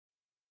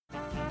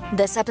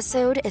This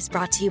episode is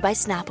brought to you by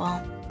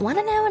Snapple. Want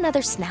to know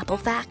another Snapple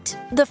fact?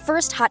 The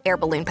first hot air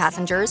balloon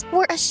passengers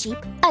were a sheep,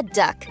 a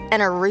duck,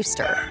 and a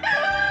rooster.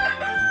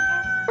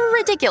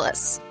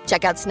 Ridiculous.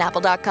 Check out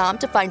Snapple.com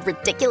to find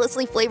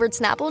ridiculously flavored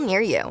Snapple near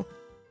you.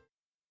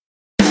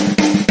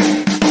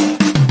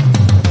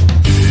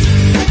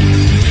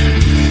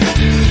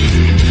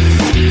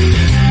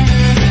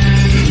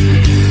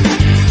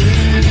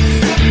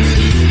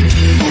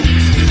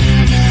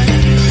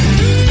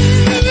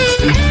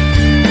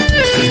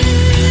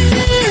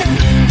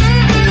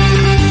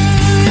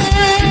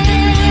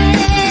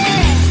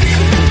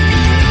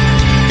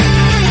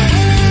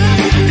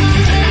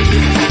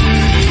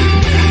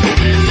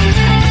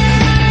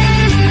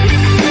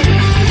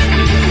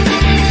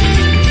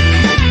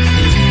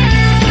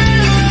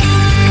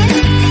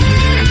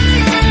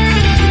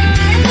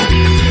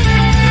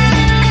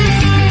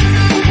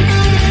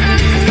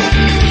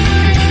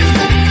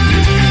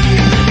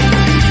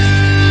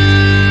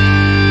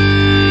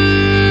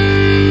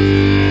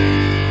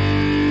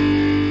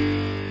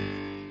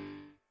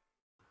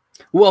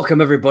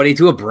 Welcome, everybody,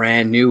 to a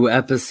brand new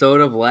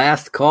episode of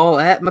Last Call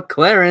at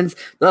McLaren's,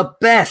 the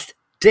best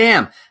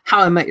damn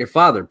How I Met Your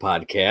Father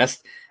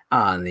podcast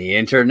on the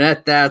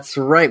internet. That's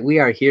right. We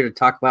are here to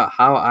talk about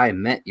How I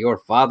Met Your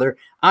Father.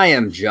 I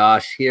am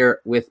Josh,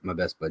 here with my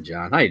best bud,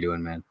 John. How you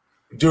doing, man?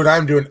 Dude,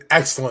 I'm doing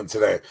excellent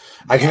today.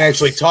 I can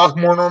actually talk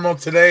more normal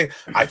today.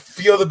 I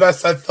feel the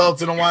best I've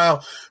felt in a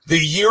while. The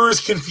year is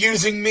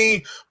confusing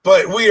me,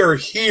 but we are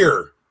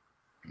here.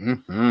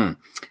 Mm-hmm.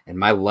 And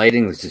my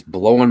lighting was just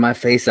blowing my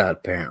face out,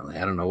 apparently.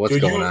 I don't know what's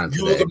going on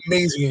today. You look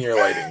amazing in your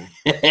lighting.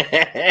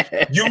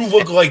 You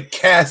look like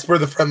Casper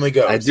the Friendly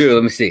Ghost. I do.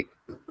 Let me see.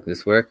 Does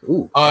this work?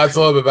 Ooh. Oh, that's a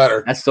little bit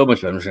better. That's so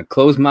much better. I'm just going to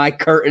close my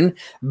curtain.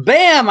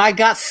 Bam! I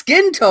got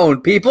skin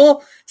tone,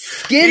 people.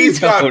 He's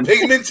got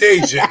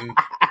pigmentation.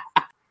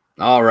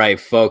 All right,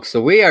 folks.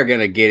 So we are going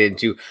to get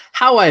into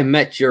How I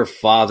Met Your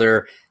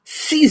Father,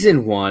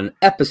 Season 1,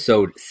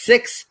 Episode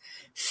 6,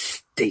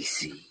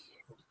 Stacy.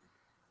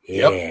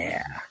 Yep.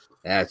 Yeah,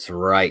 that's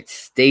right.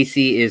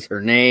 Stacy is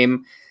her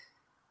name.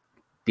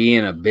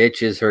 Being a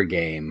bitch is her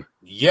game.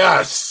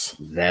 Yes.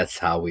 That's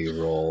how we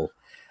roll.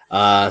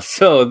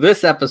 So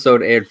this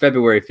episode aired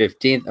February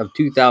 15th of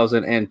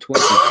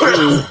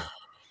 2022.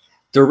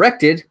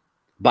 Directed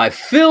by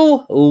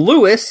Phil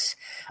Lewis.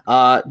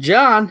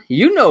 John,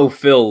 you know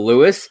Phil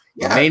Lewis.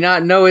 You may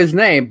not know his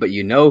name, but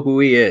you know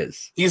who he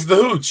is. He's the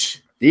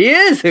Hooch. He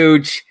is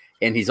Hooch.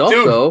 And he's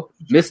also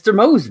Mr.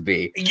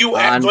 Mosby. You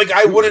act like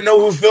I wouldn't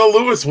know who Phil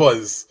Lewis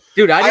was.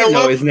 Dude, I didn't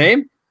know his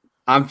name.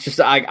 I'm just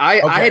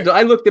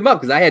I looked him up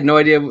because I had no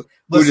idea who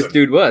this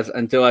dude was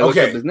until I looked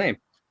up his name.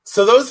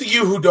 So those of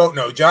you who don't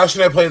know, Josh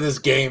and I play this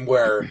game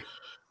where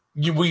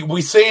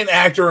we say an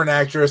actor or an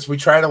actress, we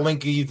try to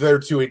link either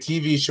to a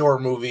TV show or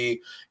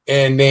movie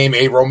and name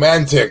a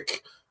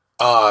romantic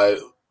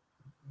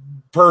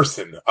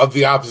person of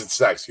the opposite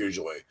sex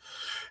usually.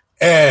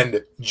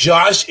 And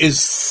Josh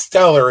is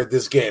stellar at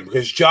this game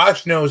because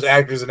Josh knows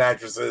actors and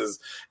actresses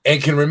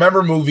and can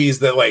remember movies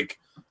that, like,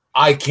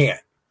 I can't.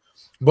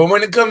 But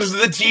when it comes to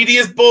the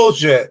tedious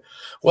bullshit,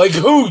 like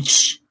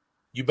Hooch,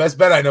 you best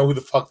bet I know who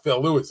the fuck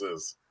Phil Lewis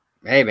is.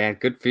 Hey, man,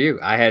 good for you.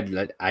 I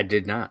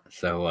did not.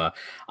 So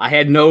I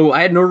had no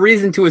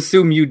reason to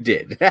assume you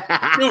did.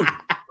 Dude,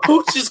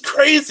 Hooch is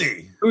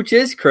crazy. Hooch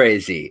is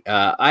crazy.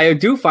 I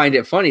do find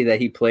it funny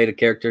that he played a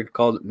character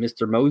called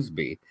Mr.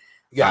 Mosby.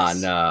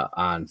 Yes.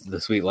 On The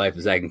Sweet Life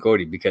of Zack and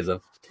Cody because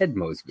of Ted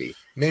Mosby.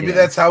 Maybe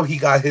that's how he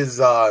got his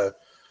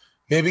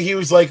maybe he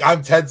was like,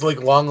 I'm Ted's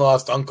like long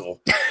lost uncle.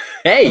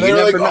 Hey, you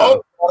never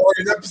know. Oh,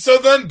 an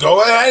episode then?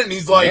 Go ahead. And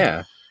he's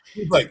like,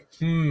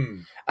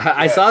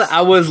 I saw that.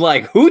 I was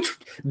like, Hooch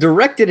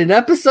directed an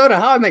episode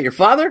of How I Met Your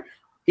Father?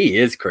 He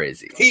is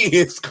crazy. He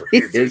is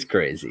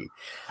crazy.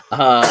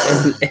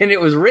 And it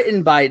was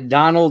written by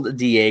Donald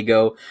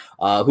Diego,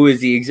 who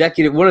is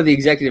one of the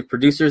executive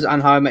producers on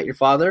How I Met Your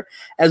Father.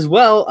 As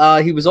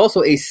well, he was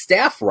also a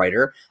staff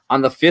writer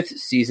on the 5th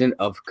season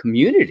of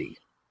Community.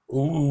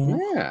 Ooh.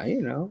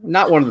 Yeah,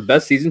 not one of the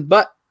best seasons,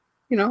 but,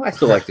 I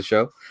still like the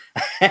show.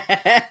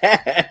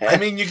 I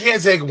mean, you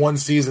can't take one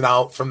season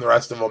out from the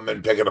rest of them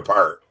and pick it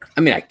apart.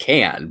 I mean, I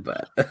can,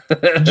 but...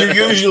 You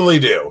usually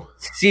do.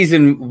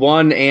 Season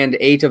 1 and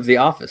 8 of The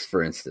Office,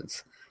 for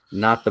instance.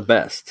 Not the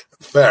best.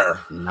 Fair.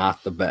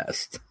 Not the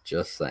best.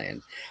 Just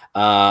saying.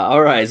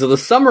 All right. So the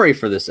summary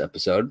for this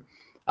episode,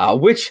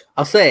 which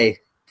I'll say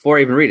before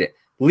I even read it,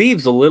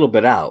 leaves a little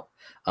bit out.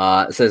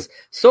 It says,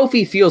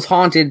 Sophie feels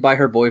haunted by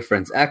her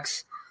boyfriend's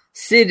ex.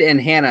 Sid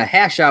and Hannah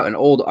hash out an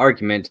old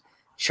argument.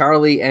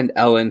 Charlie and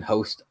Ellen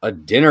host a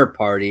dinner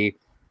party.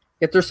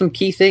 Yet there's some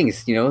key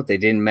things. They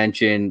didn't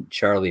mention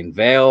Charlie and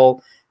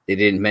Vale. They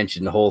didn't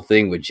mention the whole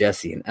thing with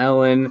Jesse and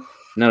Ellen.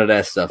 None of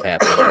that stuff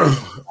happened.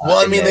 Well,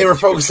 I mean, they were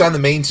focused on the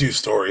main two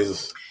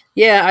stories.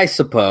 Yeah, I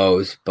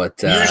suppose,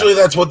 but usually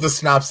that's what the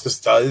synopsis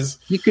does.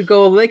 They could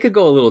go a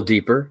little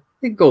deeper.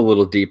 They could go a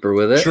little deeper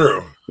with it.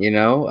 True.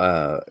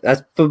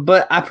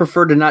 But I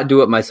prefer to not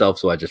do it myself,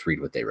 so I just read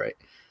what they write.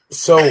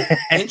 So,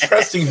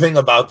 interesting thing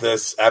about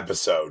this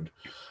episode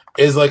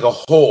is like a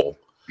whole.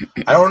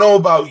 I don't know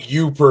about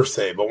you per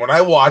se, but when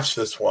I watched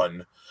this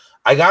one,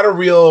 I got a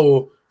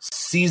real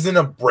Season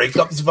of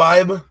Breakups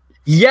vibe.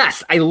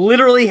 Yes, I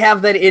literally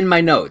have that in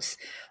my notes.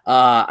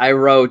 I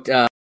wrote,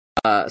 so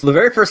the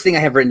very first thing I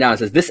have written down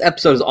says, this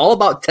episode is all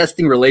about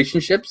testing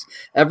relationships.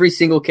 Every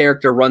single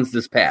character runs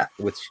this path,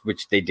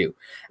 which they do.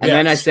 And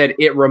then I said,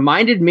 it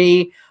reminded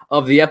me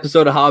of the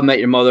episode of How I Met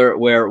Your Mother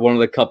where one of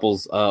the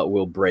couples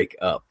will break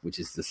up, which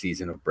is the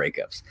Season of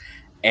Breakups.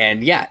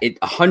 And yeah, it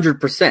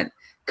 100%.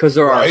 Because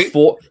there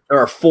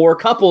are four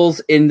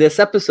couples in this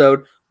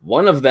episode.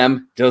 One of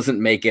them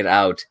doesn't make it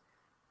out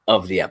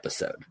of the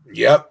episode.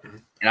 Yep.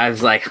 And I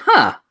was like,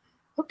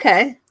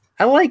 okay.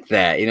 I like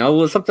that. You know, it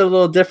was something a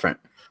little different.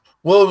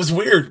 Well, it was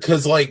weird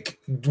because, like,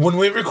 when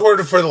we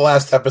recorded for the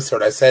last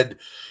episode, I said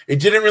it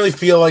didn't really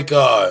feel like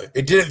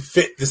it didn't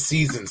fit the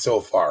season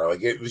so far.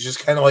 Like, it was just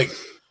kind of like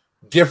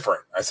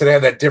different. I said it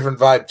had that different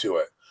vibe to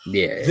it.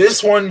 Yeah.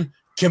 This one,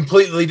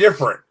 completely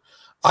different.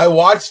 I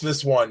watched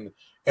this one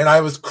and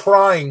I was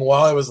crying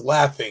while I was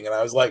laughing, and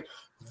I was like,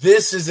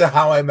 this is a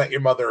How I Met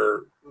Your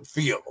Mother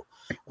feel.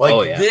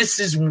 Like, this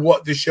is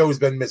what the show has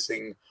been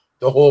missing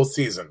the whole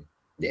season.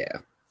 Yeah.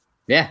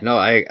 Yeah, no,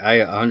 I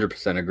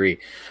 100% agree.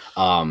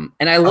 And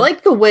I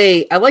like the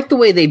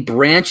way they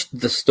branched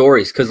the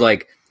stories, because,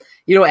 like,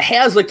 you know, it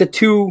has like the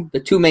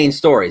two main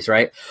stories,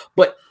 right?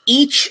 But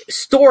each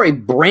story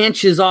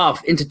branches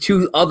off into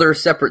two other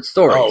separate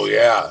stories. Oh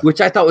yeah, which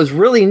I thought was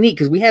really neat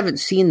because we haven't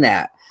seen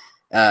that.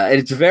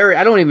 It's very,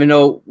 I don't even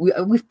know.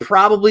 We've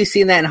probably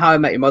seen that in How I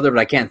Met Your Mother, but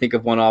I can't think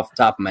of one off the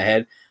top of my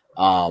head.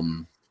 But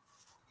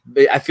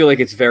I feel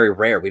like it's very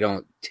rare. We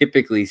don't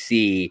typically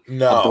see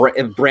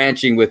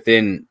branching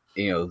within,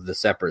 you know, the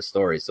separate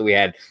stories. So we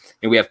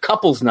have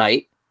Couples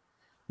Night,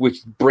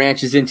 which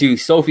branches into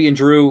Sophie and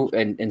Drew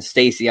and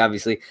Stacy,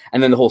 obviously,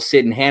 and then the whole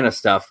Sid and Hannah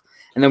stuff.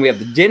 And then we have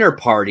the dinner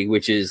party,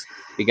 which is,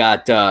 we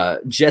got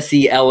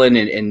Jesse, Ellen,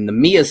 and the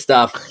Mia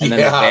stuff, and then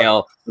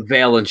the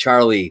Vale and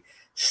Charlie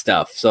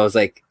stuff. So it's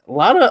like a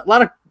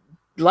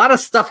lot of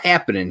stuff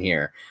happening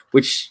here,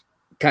 which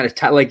kind of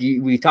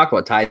we talked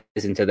about ties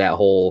into that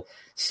whole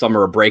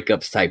summer of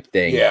breakups type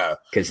thing. Yeah,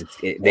 because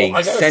they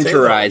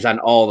centerize on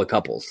all the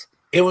couples.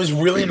 It was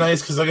really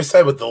nice because, like I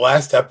said, with the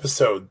last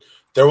episode,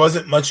 there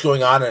wasn't much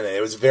going on in it.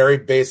 It was a very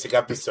basic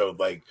episode.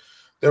 Like,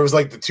 there was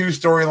like the two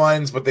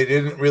storylines, but they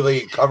didn't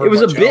really cover. It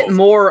was much a bit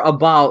more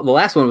about the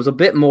last one. Was a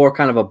bit more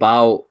kind of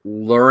about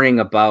learning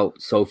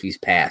about Sophie's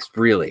past.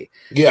 Really,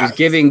 yeah, it was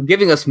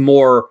giving us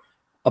more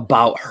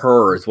about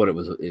her is what it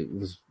was. It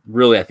was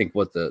really, I think,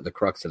 what the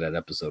crux of that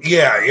episode was.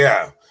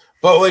 Yeah.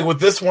 But like with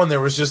this one,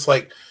 there was just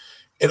like,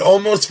 it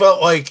almost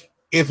felt like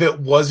if it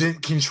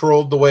wasn't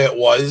controlled the way it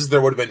was,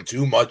 there would have been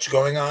too much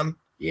going on.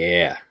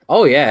 Yeah.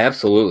 Oh yeah,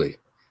 absolutely.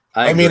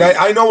 I mean,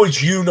 I know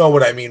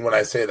what I mean when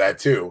I say that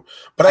too.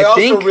 But I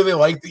also really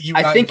like that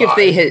I think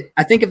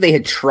if they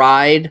had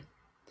tried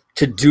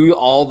to do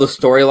all the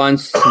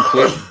storylines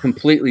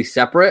completely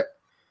separate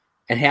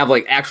and have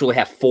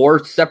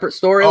four separate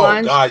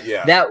storylines,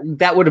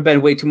 that would have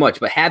been way too much.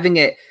 But having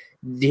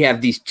you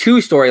have these two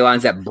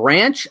storylines that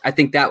branch, I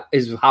think that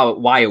is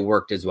why it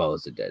worked as well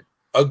as it did.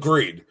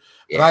 Agreed.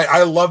 Yeah. And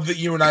I love that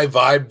you and I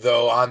vibed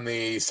though on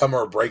the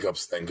summer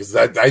breakups thing, because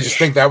I just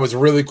think that was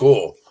really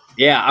cool.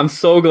 Yeah, I'm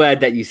so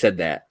glad that you said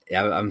that.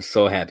 Yeah, I'm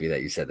so happy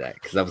that you said that,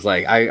 because I was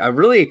like, I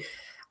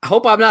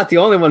hope I'm not the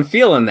only one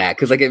feeling that,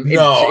 because like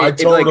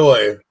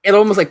it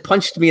almost like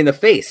punched me in the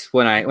face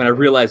when I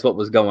realized what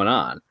was going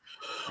on.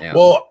 Yeah.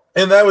 Well,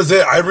 and that was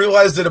it. I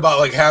realized it about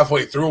like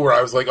halfway through, where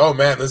I was like, oh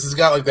man, this has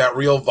got like that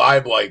real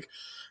vibe. Like,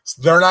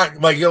 they're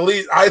not like, at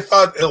least I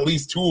thought at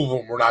least two of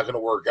them were not going to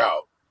work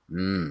out.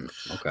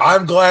 Okay.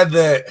 I'm glad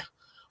that.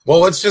 Well,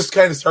 let's just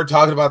kind of start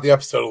talking about the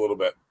episode a little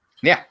bit.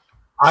 Yeah.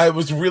 I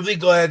was really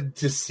glad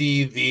to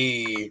see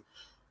the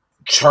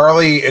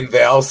Charlie and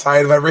Val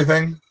side of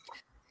everything.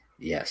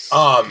 Yes.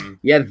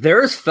 Yeah,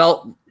 theirs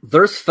felt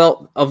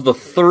of the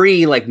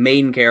three like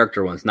main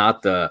character ones,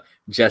 not the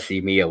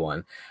Jesse Mia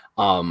one.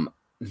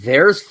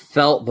 Theirs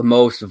felt the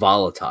most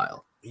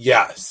volatile.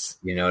 Yes.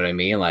 You know what I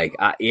mean? Like,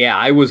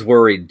 I was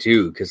worried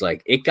too, because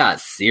like it got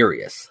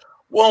serious.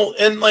 Well,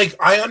 and like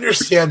I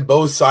understand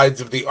both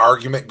sides of the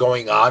argument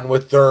going on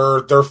with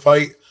their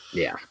fight.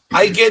 Yeah.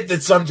 I get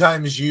that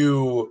sometimes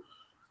you're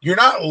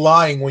not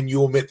lying when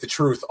you omit the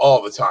truth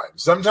all the time.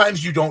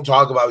 Sometimes you don't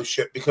talk about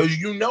shit because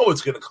you know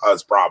it's going to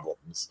cause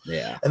problems.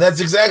 Yeah. And that's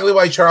exactly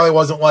why Charlie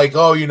wasn't like,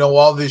 oh, you know,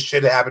 all this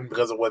shit happened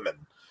because of women.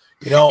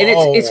 You know, and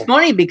it's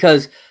funny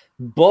because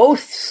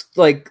both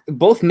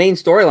main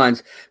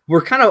storylines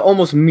were kind of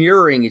almost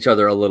mirroring each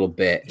other a little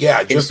bit.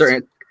 Yeah,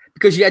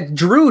 because you had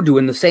Drew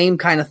doing the same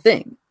kind of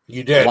thing.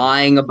 You did.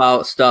 Lying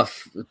about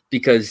stuff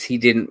because he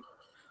didn't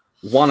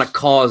want to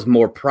cause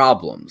more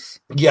problems.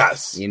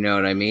 Yes. You know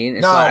what I mean?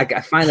 And so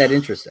I find that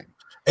interesting.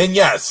 And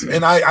yes,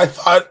 and I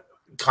thought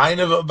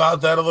kind of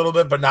about that a little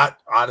bit, but not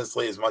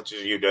honestly as much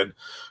as you did.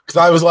 Because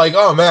I was like,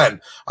 oh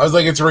man, I was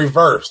like, it's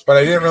reversed. But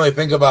I didn't really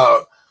think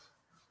about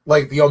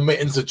like the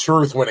omittance of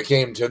truth when it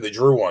came to the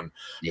Drew one,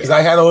 because Yeah.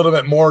 I had a little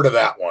bit more to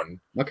that one.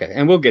 Okay,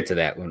 and we'll get to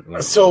that when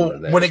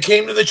When it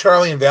came to the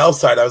Charlie and Val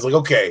side, I was like,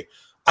 okay,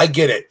 I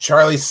get it.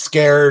 Charlie's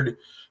scared.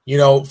 You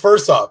know,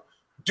 first off,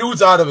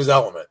 dude's out of his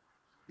element.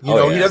 You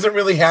know, he doesn't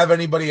really have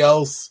anybody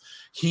else.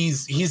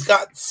 He's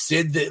got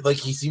Sid that like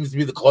he seems to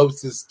be the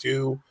closest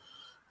to.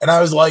 And I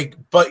was like,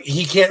 but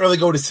he can't really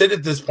go to Sid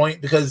at this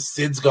point because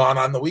Sid's gone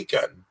on the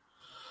weekend.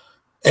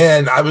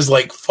 And I was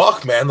like,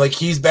 fuck, man. Like,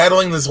 he's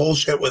battling this whole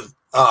shit with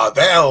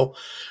Val.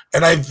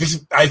 And I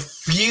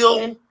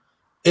feel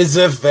as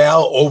if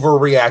Val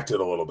overreacted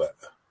a little bit.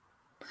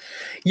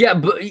 Yeah,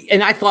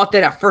 and I thought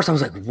that at first. I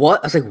was like,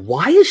 what? I was like,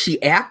 why is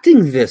she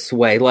acting this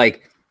way?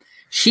 Like,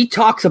 she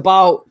talks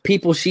about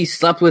people she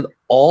slept with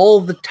all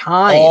the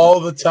time. All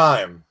the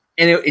time.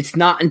 And it's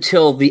not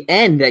until the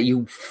end that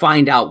you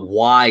find out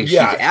why she's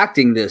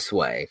acting this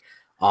way.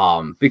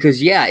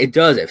 Because, yeah, it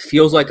does. It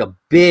feels like a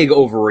big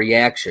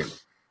overreaction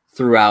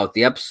throughout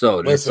the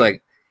episode. Listen. It's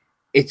like,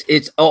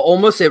 it's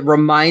almost, it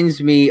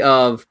reminds me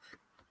of,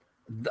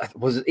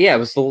 was it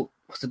the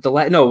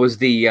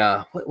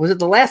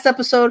last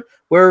episode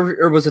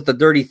or was it the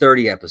Dirty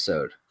 30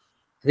 episode?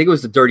 I think it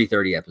was the Dirty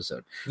 30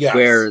 episode. Yes.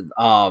 Where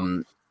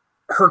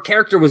her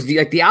character was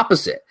the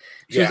opposite.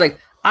 She was like,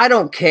 I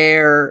don't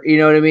care, you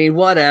know what I mean?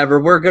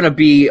 Whatever. We're going to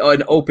be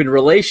an open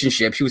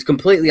relationship. She was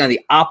completely on the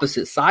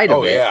opposite side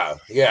of it.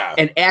 Yeah.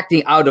 And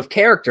acting out of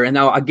character. And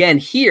now again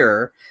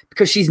here,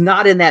 because she's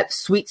not in that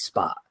sweet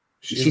spot.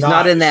 She's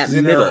not in that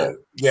middle.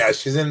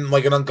 She's in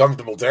like an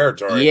uncomfortable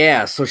territory.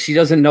 Yeah, so she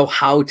doesn't know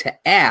how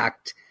to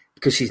act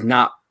because she's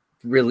not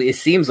really, it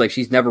seems like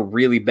she's never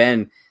really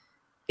been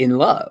in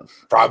love.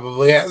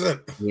 Probably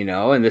hasn't. You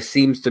know, and this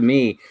seems to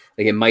me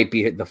like it might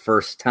be the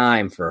first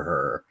time for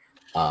her.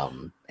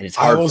 And it's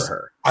hard for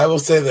her. I will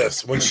say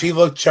this. When she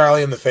looked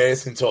Charlie in the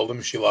face and told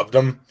him she loved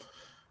him,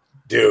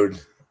 dude.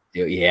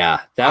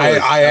 Yeah.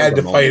 I had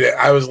to fight it.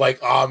 I was like,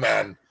 oh,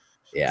 man.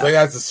 Yeah. Like,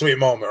 that's a sweet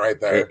moment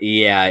right there.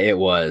 It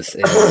was.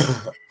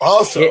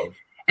 Also.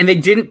 And they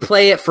didn't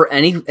play it for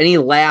any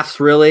laughs,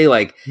 really.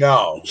 Like,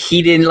 no.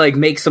 He didn't, like,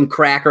 make some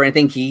crack or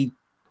anything. He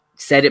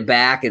said it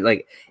back. And,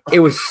 like,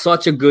 it was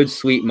such a good,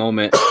 sweet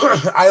moment.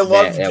 I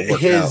loved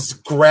his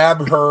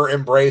grab her,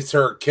 embrace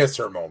her, kiss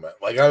her moment.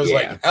 Like, I was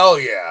like, hell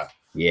yeah.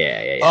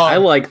 Yeah. I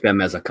like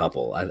them as a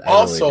couple. I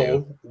also, really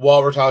do.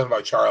 While we're talking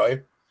about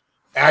Charlie,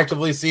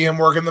 actively see him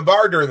working the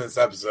bar during this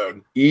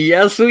episode.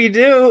 Yes, we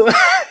do.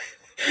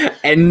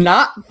 And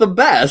not the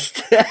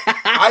best.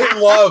 I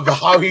love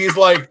how he's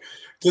like,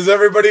 does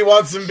everybody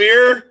want some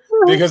beer?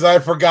 Because I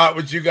forgot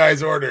what you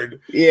guys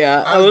ordered.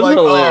 Yeah, I was like,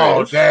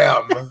 hilarious.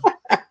 Oh, damn.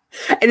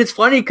 And it's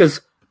funny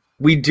because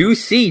we do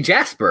see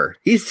Jasper.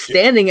 He's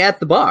standing at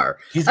the bar.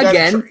 He's got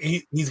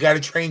to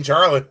train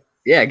Charlie.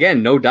 Yeah,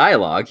 again, no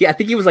dialogue. Yeah, I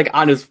think he was like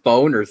on his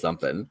phone or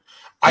something.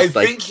 I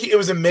think it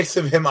was a mix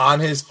of him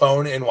on his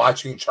phone and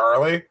watching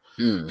Charlie.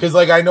 Because,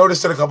 like, I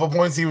noticed at a couple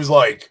points he was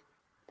like,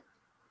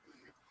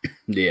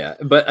 yeah,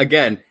 but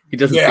again, he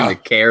doesn't seem to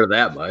care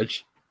that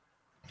much.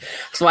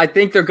 So I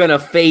think they're going to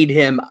fade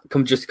him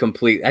just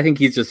completely. I think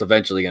he's just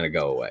eventually going to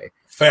go away.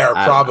 Fair,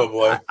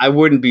 probably. I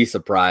wouldn't be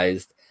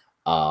surprised.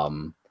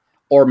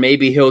 Or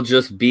maybe he'll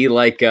just be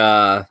like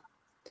a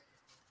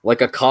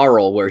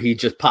Carl, where he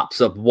just pops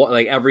up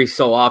like every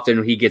so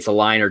often. He gets a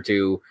line or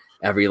two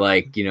every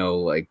like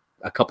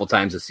a couple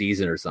times a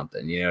season or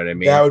something. You know what I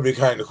mean? That would be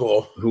kind of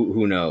cool.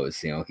 Who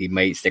knows? You know, he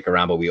might stick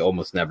around, but we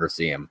almost never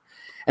see him.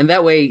 And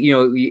that way, you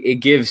know, it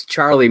gives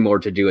Charlie more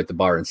to do at the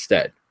bar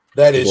instead.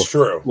 That is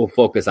true. We'll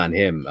focus on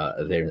him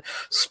there.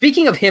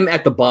 Speaking of him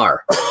at the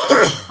bar,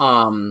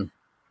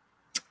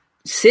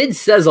 Sid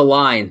says a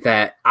line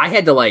that I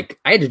had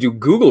to do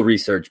Google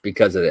research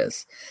because of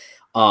this.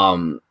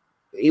 When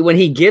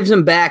he gives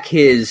him back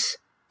his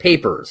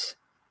papers,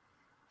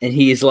 and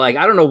he's like,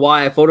 I don't know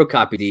why I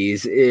photocopied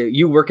these.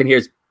 You working here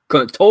is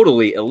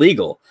totally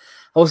illegal.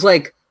 I was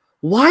like,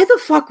 why the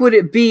fuck would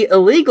it be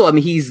illegal? I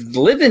mean, he's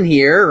living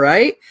here,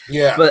 right?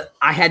 Yeah. But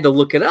I had to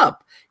look it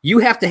up. You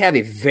have to have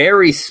a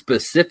very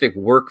specific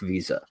work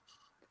visa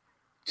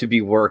to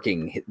be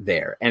working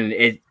there.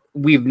 And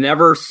we've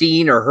never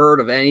seen or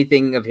heard of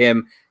anything of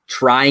him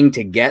trying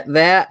to get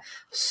that.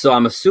 So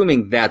I'm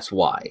assuming that's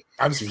why.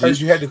 I'm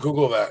surprised you had to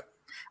Google that.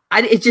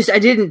 I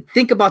didn't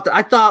think about that.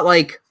 I thought,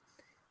 like,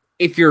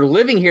 if you're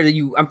living here,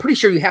 I'm pretty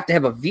sure you have to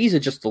have a visa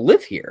just to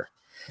live here.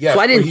 Yeah,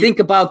 so I didn't think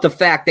about the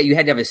fact that you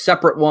had to have a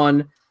separate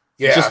one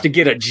just to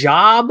get a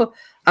job.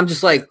 I'm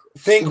just like,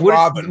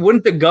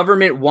 wouldn't the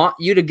government want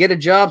you to get a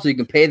job so you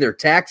can pay their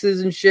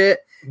taxes and shit?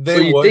 So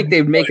you think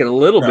they'd make it a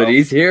little bit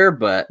easier,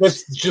 but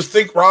just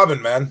think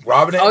Robin, man.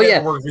 Robin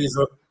had a work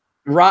visa.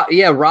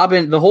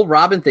 Robin, the whole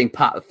Robin thing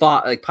popped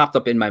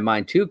up in my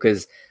mind too,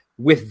 because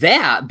with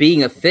that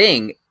being a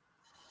thing,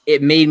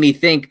 it made me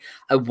think,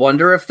 I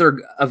wonder if they're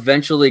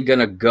eventually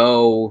gonna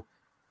go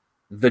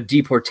the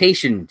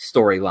deportation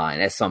storyline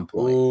at some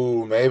point.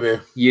 Ooh, maybe.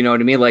 You know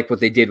what I mean? Like what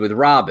they did with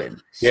Robin.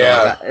 So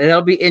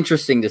that'll be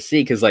interesting to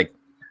see, because like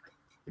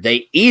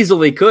they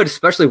easily could,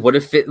 especially what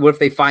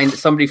if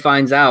somebody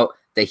finds out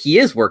that he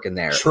is working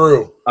there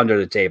under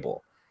the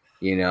table.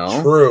 you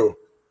know. True.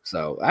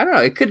 So I don't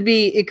know. It could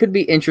be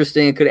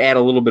interesting. It could add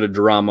a little bit of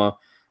drama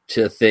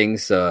to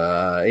things.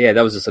 Yeah,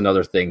 that was just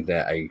another thing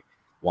that I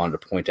wanted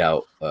to point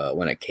out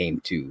when it came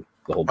to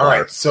the whole. All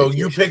right, so situation.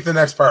 You pick the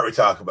next part we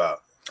talk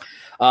about.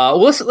 Well,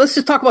 let's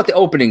just talk about the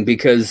opening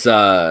because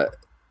that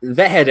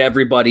had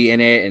everybody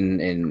in it,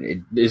 and it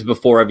is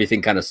before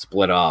everything kind of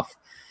split off.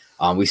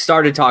 We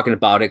started talking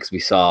about it because we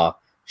saw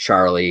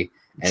Charlie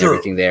and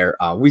everything there.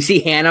 We see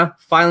Hannah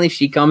finally.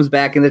 She comes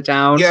back into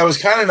town. Yeah, it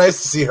was kind of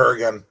nice to see her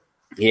again.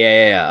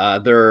 Yeah.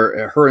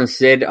 Her and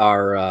Sid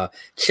are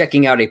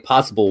checking out a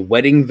possible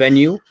wedding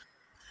venue,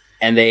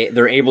 and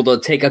they're able to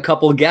take a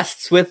couple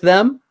guests with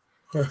them.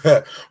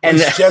 And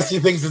Jesse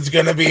thinks it's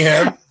gonna be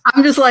him.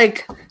 I'm just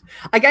like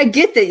I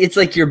get that it's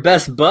like your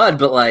best bud,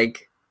 but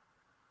like,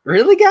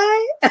 really,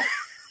 guy?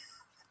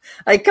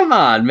 Like, come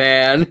on,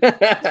 man.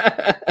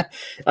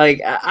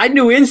 Like, I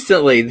knew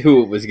instantly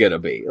who it was gonna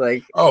be.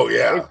 Like, oh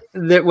yeah,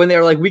 when they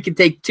were like, we can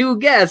take 2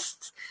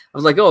 guests. I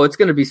was like, oh, it's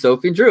gonna be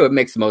Sophie and Drew. It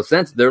makes the most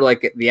sense. They're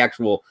like the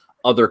actual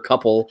other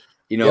couple,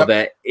 you know,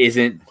 that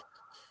isn't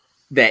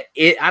that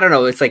it. I don't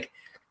know. It's like,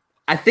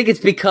 I think it's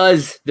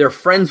because they're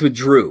friends with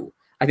Drew.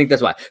 I think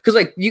that's why. Because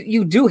like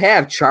you do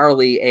have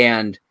Charlie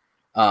and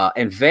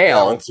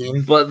Vale,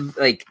 but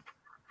like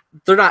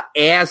they're not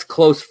as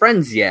close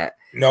friends yet.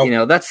 No, you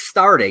know, that's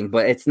starting,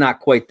 but it's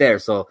not quite there.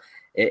 So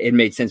it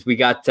made sense. We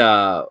got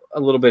a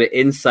little bit of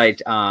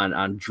insight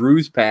on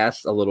Drew's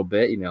past a little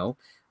bit. You know,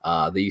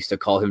 they used to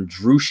call him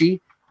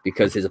Drewshy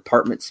because his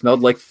apartment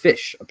smelled like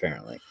fish.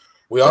 Apparently,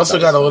 we also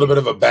got a little bit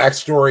of a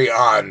backstory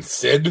on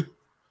Sid.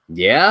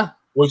 Yeah,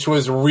 which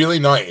was really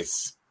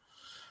nice.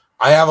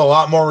 I have a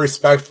lot more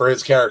respect for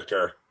his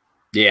character.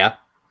 Yeah.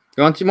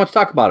 You want to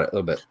talk about it a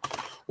little bit?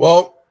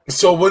 Well,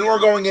 so when we're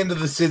going into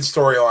the Sid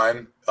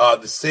storyline,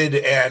 the Sid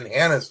and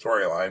Hannah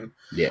storyline,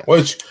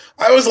 which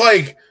I was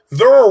like,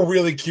 they're a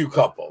really cute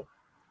couple.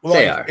 Like,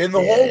 they are. In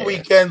the whole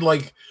weekend,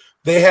 like,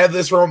 they had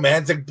this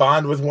romantic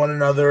bond with one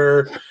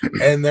another,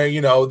 and they're,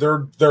 you know,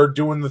 they're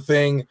doing the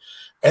thing.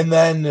 And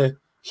then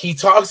he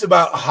talks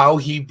about how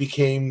he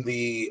became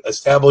the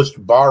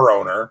established bar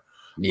owner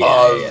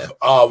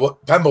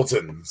of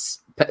Pemberton's.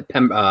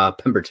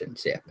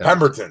 Pemberton's, yeah.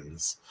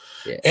 Pemberton's.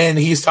 Yeah. And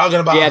he's talking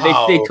about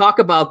how they talk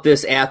about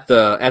this at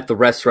the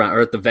restaurant or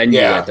at the venue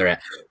that they're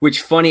at.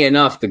 Which, funny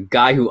enough, the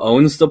guy who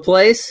owns the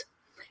place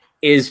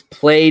is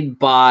played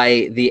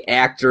by the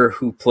actor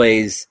who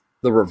plays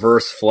the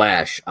Reverse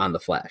Flash on The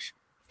Flash.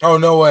 Oh,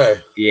 no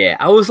way. Yeah.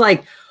 I was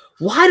like,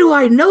 why do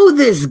I know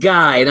this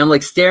guy? And I'm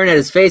like staring at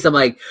his face. I'm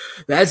like,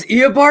 that's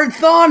Eobard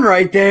Thawne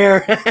right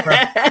there.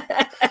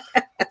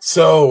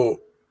 So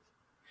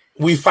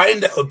we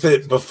find out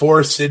that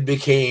before Sid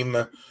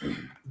became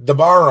the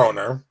bar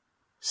owner,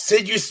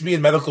 Sid used to be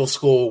in medical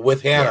school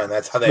with Hannah, and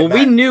that's how they met.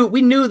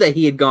 We knew that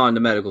he had gone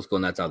to medical school,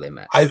 and that's how they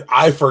met.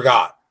 I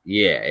forgot.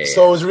 Yeah.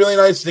 So it was really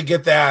nice to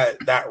get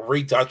that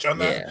retouch on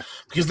that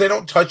because they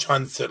don't touch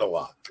on Sid a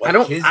lot. Like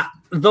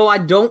I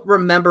don't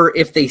remember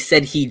if they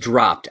said he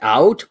dropped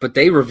out, but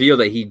they reveal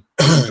that he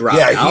dropped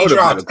out. He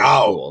dropped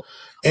out, school.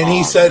 And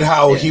he said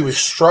how he was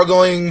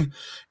struggling.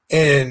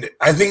 And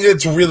I think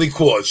it's really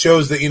cool. It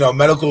shows that, you know,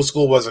 medical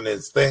school wasn't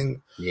his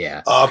thing.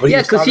 Yeah.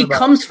 Because he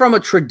comes from a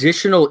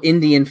traditional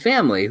Indian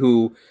family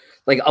who,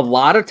 like, a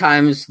lot of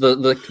times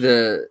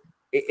the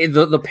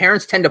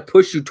parents tend to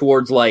push you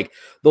towards, like,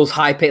 those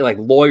high pay, like,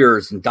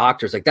 lawyers and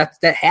doctors. Like,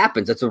 that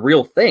happens. That's a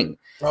real thing.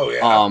 Oh,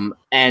 yeah.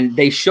 And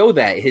they show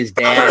that his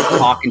dad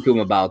talking to him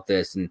about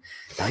this. And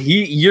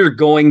you're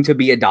going to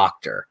be a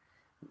doctor,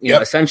 you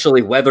know,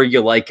 essentially, whether you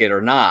like it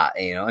or not,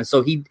 you know. And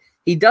so he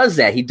does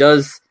that. He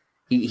goes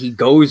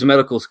to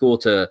medical school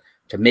to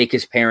make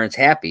his parents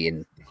happy,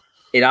 and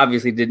it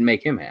obviously didn't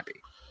make him happy.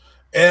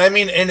 And I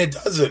mean, and it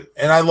doesn't.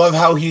 And I love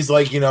how he's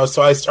like, you know,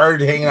 so I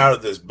started hanging out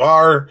at this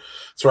bar.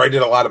 So I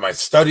did a lot of my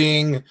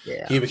studying.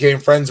 Yeah. He became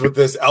friends with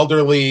this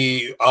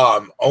elderly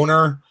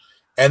owner.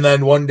 And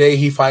then one day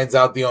he finds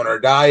out the owner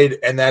died,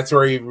 and that's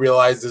where he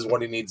realizes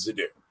what he needs to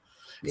do.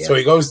 Yeah. So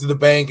he goes to the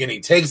bank and he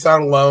takes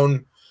out a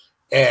loan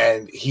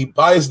and he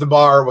buys the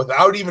bar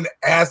without even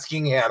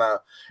asking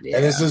Hannah. Yeah.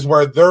 And this is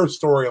where their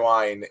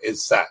storyline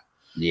is set.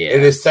 Yeah.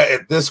 It is set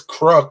at this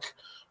crook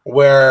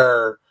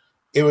where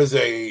it was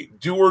a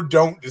do or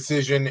don't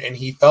decision, and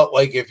he felt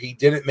like if he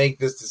didn't make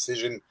this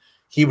decision,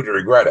 he would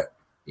regret it.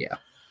 Yeah.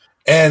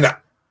 And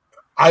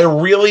I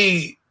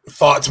really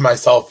thought to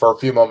myself for a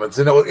few moments,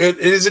 and it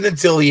isn't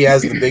until he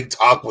has the big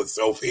talk with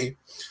Sophie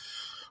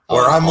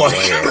where I'm like,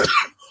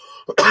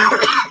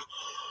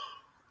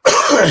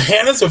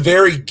 Hannah's a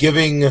very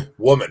giving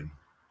woman.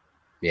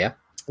 Yeah.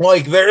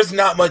 Like, there's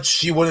not much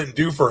she wouldn't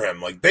do for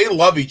him. Like, they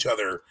love each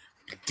other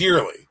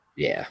dearly.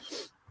 Yeah.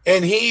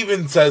 And he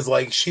even says,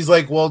 like, she's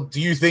like, well, do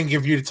you think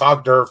if you'd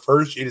talked to her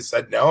first, she'd have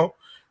said no?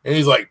 And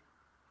he's like,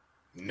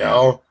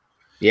 no.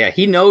 Yeah,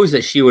 he knows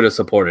that she would have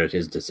supported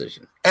his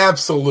decision.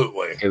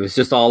 Absolutely. It was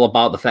just all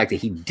about the fact that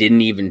he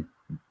didn't even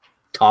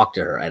talk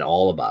to her at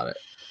all about it.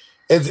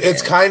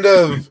 It's kind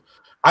of,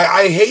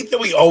 I hate that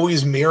we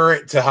always mirror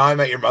it to How I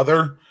Met Your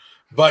Mother,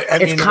 But I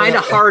mean, it's kind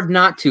of hard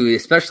not to,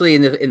 especially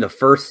in the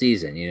first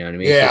season. You know what I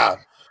mean? Yeah,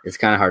 it's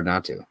kind of hard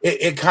not to.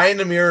 It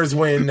kind of mirrors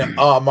when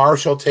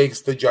Marshall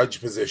takes the judge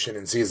position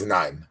in season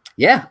 9.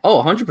 Yeah.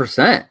 Oh,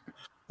 100%.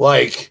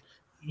 Like,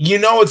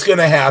 it's going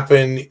to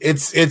happen.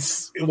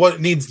 It's what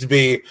it needs to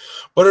be.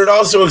 But it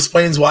also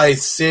explains why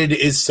Sid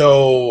is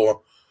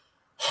so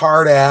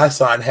hard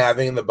ass on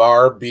having the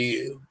bar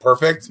be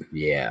perfect.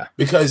 Yeah.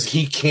 Because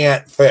he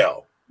can't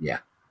fail. Yeah.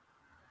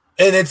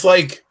 And it's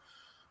like,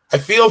 I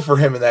feel for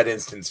him in that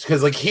instance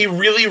because, like, he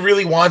really,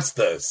 really wants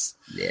this.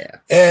 Yeah.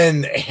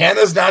 And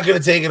Hannah's not going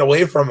to take it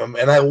away from him.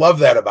 And I love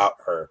that about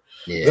her.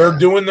 Yeah. They're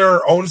doing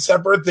their own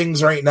separate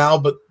things right now,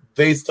 but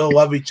they still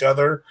love each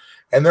other.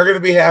 And they're going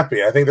to be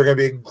happy. I think they're going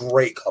to be a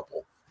great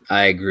couple.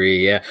 I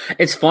agree. Yeah.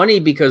 It's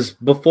funny because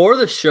before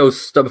the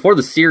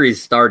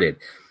series started,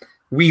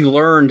 we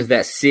learned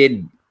that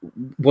Sid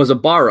was a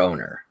bar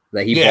owner,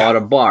 that he bought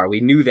a bar.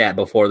 We knew that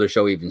before the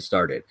show even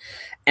started.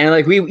 And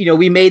like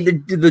we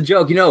made the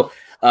joke,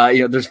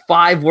 there's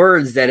 5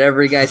 words that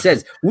every guy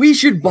says. We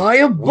should buy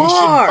a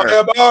bar.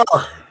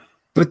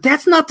 But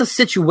that's not the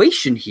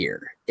situation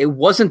here. It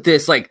wasn't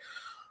this like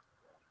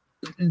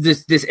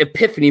this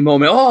epiphany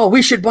moment. Oh,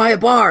 we should buy a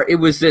bar. It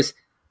was this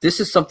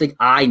is something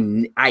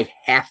I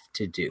have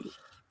to do.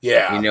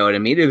 Yeah. You know what I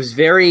mean? It was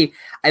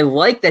I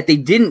like that they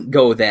didn't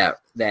go the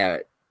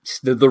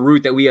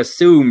route that we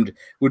assumed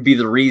would be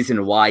the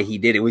reason why he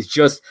did it. It was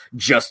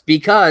just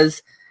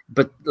because.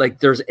 But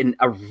like, there's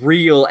a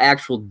real,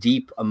 actual,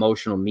 deep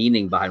emotional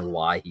meaning behind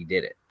why he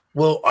did it.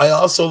 Well, I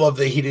also love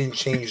that he didn't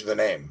change the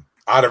name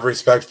out of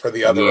respect for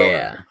the other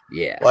owner.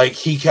 Yeah. Like,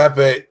 he kept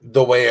it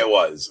the way it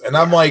was, and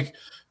I'm like,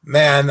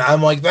 man,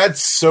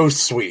 that's so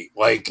sweet.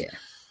 Like,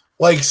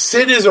 like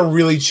Sid is a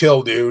really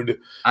chill dude.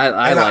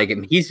 I like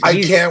him.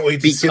 I can't wait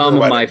to see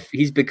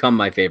he's become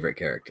my favorite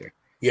character.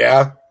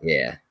 Yeah.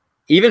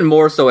 Even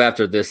more so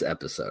after this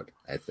episode,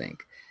 I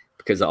think.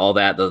 Because of all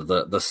that,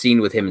 the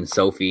scene with him and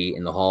Sophie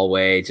in the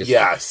hallway,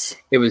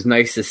 it was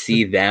nice to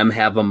see them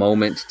have a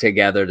moment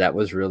together. That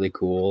was really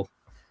cool.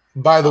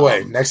 By the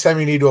way, next time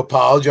you need to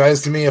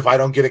apologize to me if I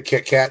don't get a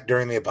Kit Kat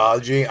during the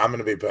apology, I'm going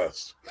to be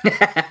pissed.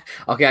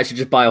 Okay, I should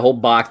just buy a whole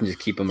box and just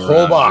keep them around.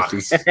 Whole box.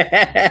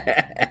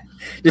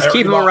 Just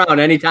keep them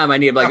around anytime I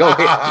need them. Like,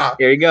 oh,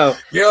 here you go.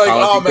 You're like,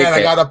 oh man,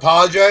 I got to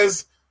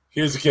apologize.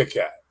 Here's a Kit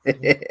Kat.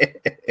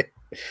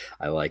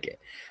 I like it.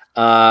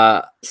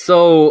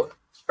 So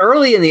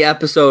early in the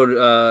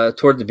episode,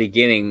 toward the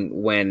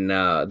beginning, when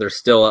they're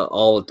still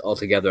all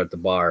together at the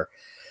bar,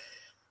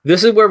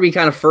 this is where we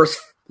kind of first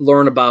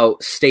learn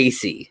about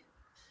Stacy.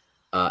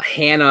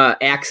 Hannah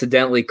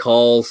accidentally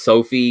calls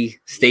Sophie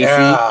Stacy,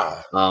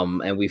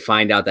 and we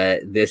find out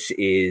that this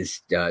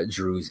is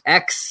Drew's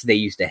ex. They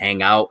used to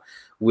hang out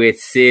with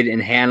Sid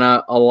and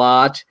Hannah a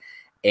lot,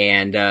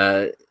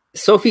 and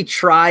Sophie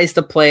tries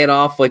to play it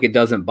off like it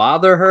doesn't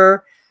bother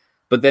her,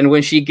 but then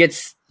when she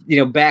gets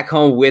back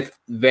home with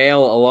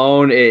Vale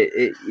alone,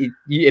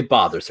 it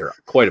bothers her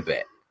quite a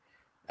bit.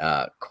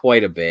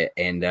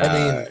 And I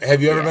mean,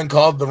 have you ever been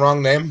called the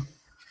wrong name?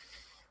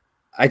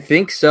 I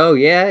think so,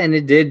 yeah, and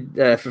it did.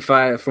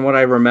 From what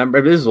I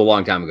remember, this was a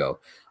long time ago.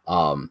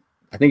 I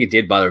think it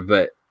did bother,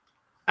 but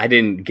I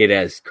didn't get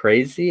as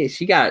crazy.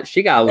 She got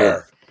a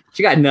little,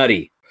 she got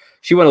nutty.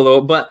 She went a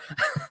little, but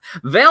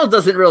Vale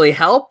doesn't really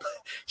help.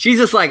 She's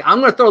just like, I'm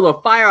going to throw a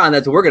little fire on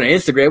that. So we're going to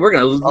Instagram. We're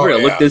going to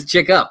look this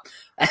chick up,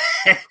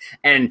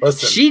 and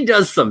she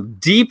does some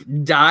deep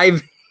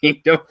diving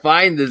to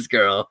find this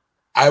girl.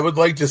 I would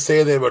like to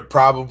say that it would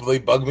probably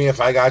bug me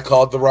if I got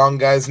called the wrong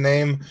guy's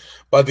name,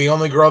 but the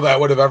only girl that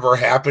would have ever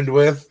happened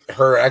with,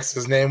 her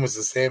ex's name was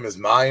the same as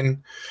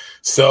mine,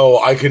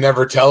 so I could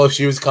never tell if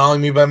she was calling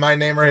me by my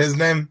name or his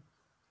name.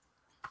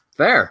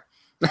 Fair.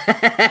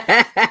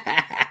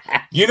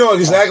 You know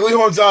exactly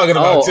who I'm talking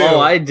about, too. Oh,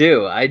 I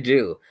do.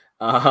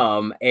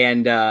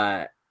 And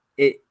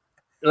it,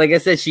 like I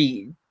said,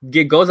 she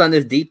goes on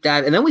this deep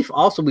dive, and then we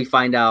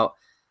find out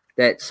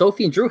that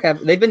Sophie and Drew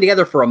they've been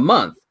together for a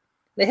month.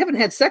 They haven't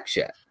had sex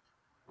yet,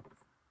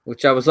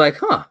 which I was like,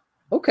 huh,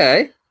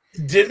 okay.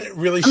 Didn't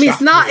really. I mean,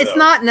 it's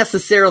not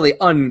necessarily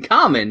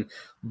uncommon,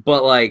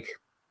 but like,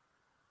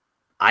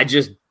 I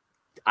just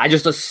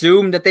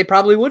assumed that they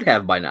probably would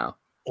have by now.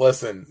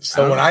 Listen,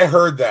 so when I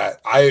heard that,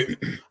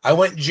 I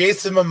went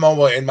Jason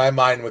Momoa in my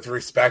mind with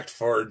respect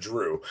for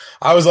Drew.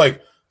 I was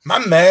like, my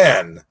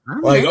man,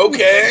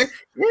 okay.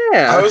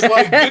 Yeah. I was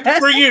like, good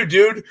for you,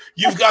 dude.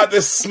 You've got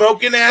this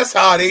smoking ass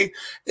hottie,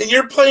 and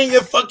you're playing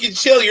it fucking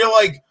chill. You're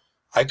like,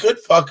 I could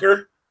fuck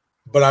her,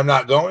 but I'm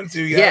not going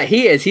to yet. Yeah,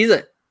 he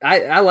is.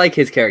 I like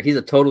his character. He's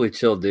a totally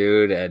chill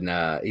dude,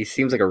 and he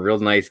seems like a real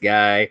nice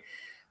guy.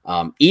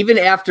 Even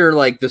after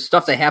like the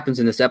stuff that happens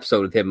in this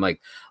episode with him,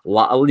 like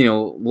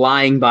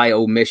lying by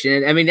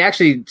omission. I mean,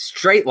 actually,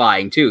 straight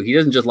lying too. He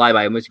doesn't just lie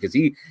by omission because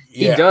he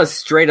does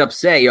straight up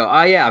say,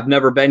 "Oh yeah, I've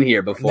never been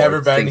here before. Never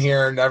been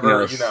here.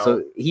 Never."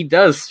 So he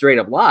does straight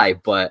up lie.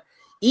 But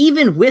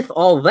even with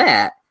all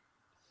that,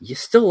 you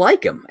still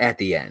like him at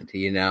the end.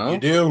 You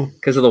do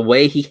because of the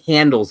way he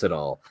handles it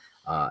all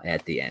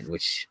at the end,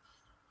 which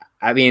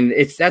I mean,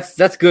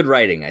 that's good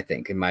writing, I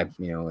think. In my,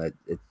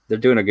 they're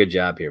doing a good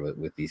job here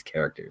with these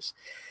characters.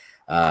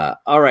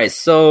 All right,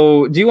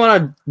 so do you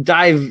want to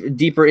dive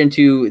deeper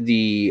into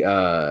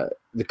the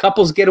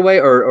couples getaway,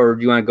 or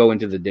do you want to go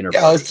into the dinner?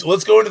 Yeah,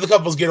 let's go into the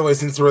couples getaway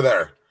since we're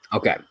there.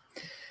 Okay.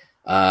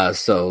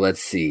 So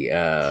let's see.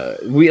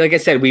 Like I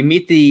said, we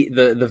meet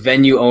the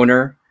venue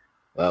owner,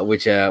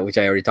 which I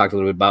already talked a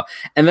little bit about,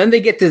 and then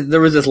there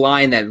was this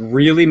line that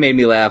really made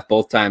me laugh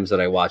both times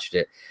that I watched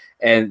it.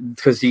 And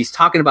because he's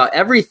talking about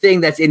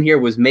everything that's in here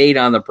was made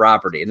on the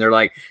property. And they're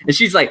like, and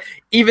she's like,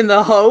 even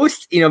the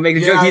host, making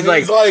a joke. He's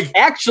like,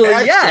 actually,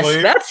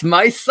 yes, that's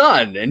my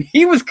son. And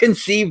he was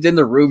conceived in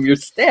the room you're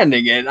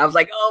standing in. I was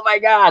like, oh my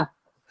God,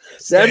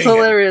 that's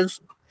hilarious.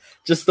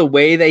 Just the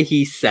way that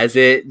he says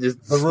it,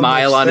 just the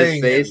smile on his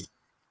face.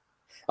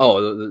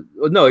 Oh,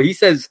 no, he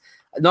says,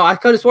 no, I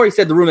could have swore he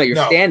said the room that you're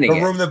standing in.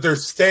 The room that they're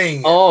staying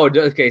in. Oh,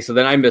 okay, so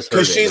then I misheard.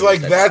 Because she's like,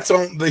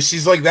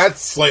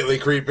 that's slightly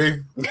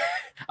creepy.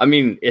 I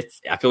mean,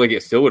 I feel like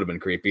it still would have been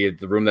creepy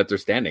the room that they're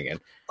standing in.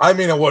 I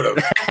mean, it would have.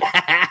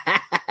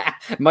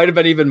 Might have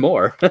been even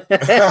more.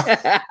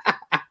 Because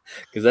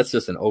that's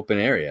just an open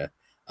area.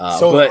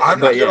 I'm not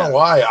going to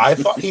lie. I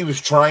thought he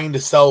was trying to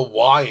sell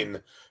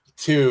wine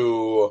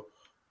to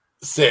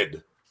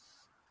Sid.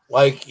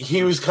 Like,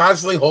 he was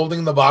constantly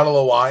holding the bottle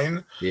of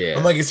wine. Yeah.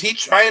 I'm like, is he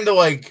trying to,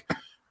 like,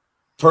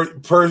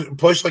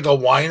 push, like, a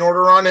wine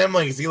order on him?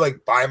 Like, is he,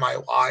 like, buy my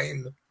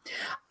wine?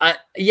 I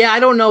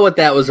don't know what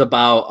that was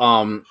about.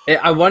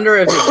 I wonder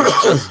if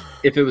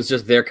it was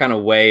just their kind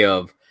of way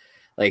of,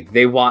 like,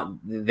 they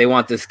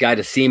want this guy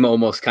to seem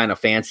almost kind of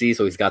fancy,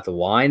 so he's got the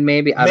wine.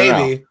 Maybe I don't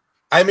know.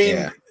 I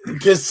mean,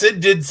 because Sid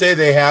did say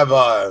they have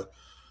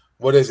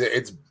what is it?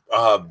 It's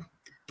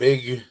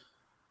big.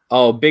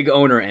 Oh, big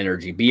owner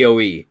energy.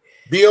 BOE.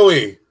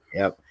 BOE.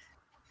 Yep.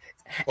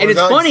 And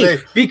it's funny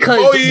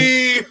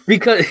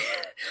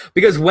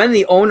because when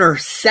the owner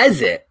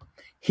says it,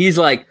 he's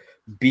like,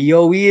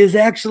 BOE is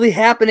actually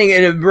happening,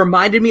 and it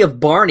reminded me of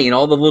Barney and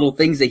all the little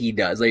things that he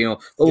does, like,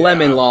 the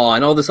lemon law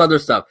and all this other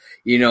stuff.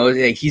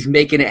 Like, he's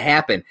making it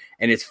happen,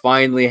 and it's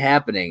finally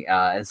happening.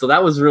 And so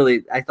that was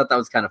I thought that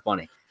was kind of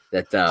funny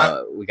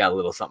that we got a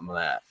little something of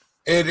that.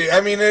 It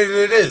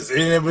is, and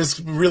it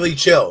was really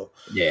chill.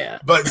 Yeah.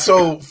 But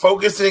so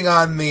focusing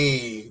on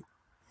the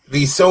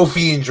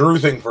Sophie and Drew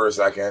thing for a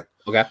second.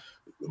 Okay.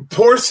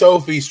 Poor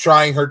Sophie's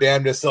trying her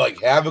damnedest to,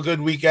 like, have a good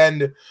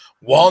weekend,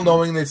 while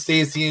knowing that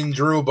Stacy and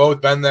Drew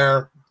both been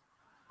there.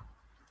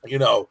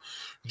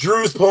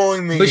 Drew's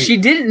pulling the... But she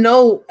didn't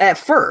know at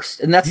first,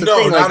 and that's the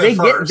thing.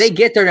 Like, they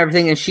get there and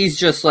everything, and she's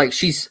just like,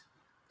 she's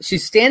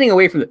standing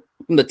away from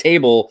the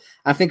table.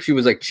 I think she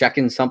was, like,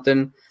 checking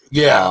something.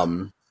 Yeah.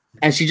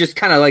 And she just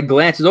kind of, like,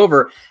 glances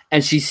over,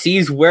 and she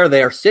sees where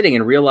they are sitting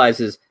and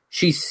realizes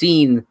she's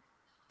seen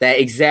that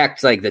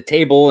exact, like, the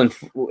table in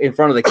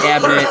front of the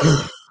cabinet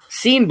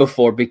seen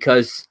before,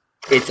 because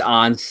it's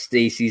on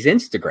Stacy's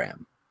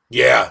Instagram.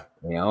 Yeah.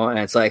 And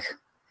it's like,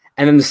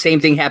 and then the same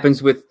thing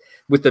happens with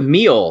the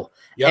meal.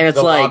 Yep, and it's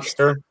the like,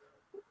 lobster.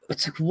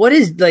 It's like, what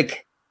is,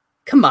 like,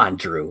 come on,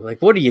 Drew.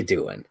 Like, what are you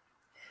doing?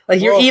 Like,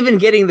 you're even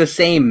getting the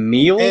same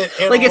meal.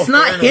 Like, it's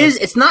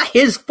not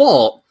his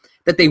fault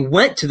that they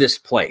went to this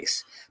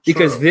place,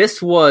 because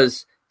this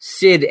was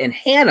Sid and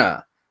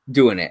Hannah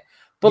doing it.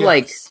 But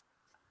like,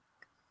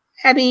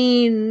 I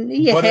mean,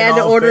 you had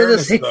to order the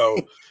same.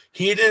 Though,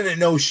 he didn't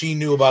know she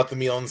knew about the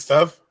meal and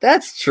stuff.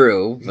 That's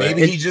true.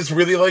 Maybe he just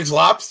really likes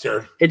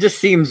lobster. It just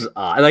seems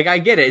odd. Like, I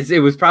get it.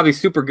 It was probably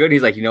super good.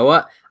 He's like, you know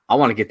what? I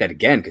want to get that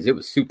again because it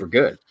was super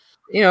good.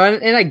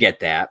 And I get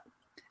that.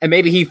 And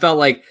maybe he felt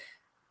like,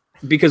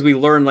 because we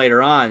learned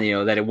later on,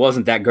 that it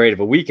wasn't that great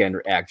of a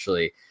weekend,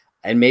 actually.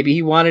 And maybe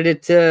he wanted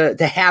it to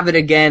have it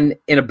again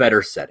in a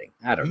better setting.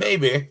 I don't know.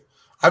 Maybe.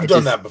 I've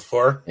done that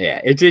before.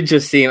 Yeah, it did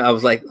just seem, I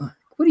was like,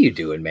 what are you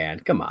doing, man?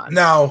 Come on.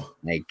 Now,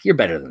 like, you're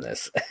better than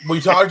this.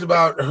 We talked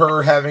about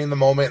her having the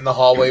moment in the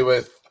hallway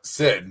with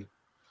Sid.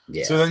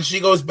 Yeah. So then she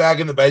goes back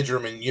in the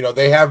bedroom and,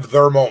 they have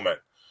their moment.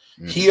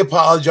 Mm-hmm. He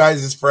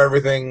apologizes for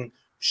everything.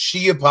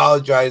 She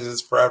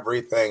apologizes for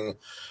everything.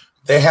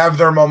 They have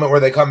their moment where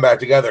they come back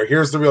together.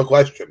 Here's the real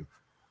question.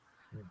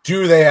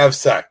 Do they have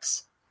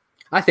sex?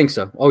 I think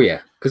so. Oh, yeah.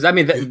 Because, I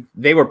mean,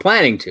 they were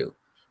planning to.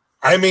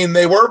 I mean,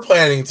 they were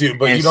planning to,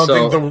 but you don't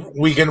think the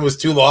weekend was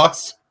too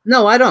lost?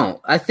 No, I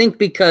don't. I think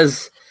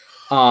because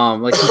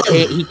like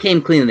he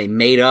came clean and they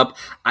made up.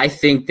 I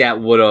think that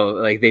would have,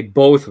 like, they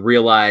both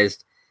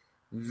realized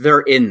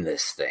they're in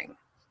this thing.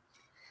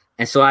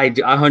 And so I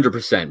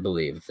 100%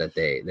 believe that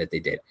they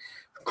did.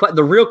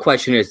 The real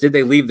question is, did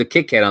they leave the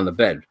Kit Kat on the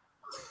bed?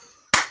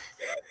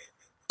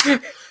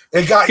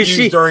 It got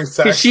used during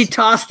sex. Because she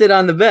tossed it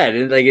on the bed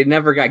and, like, it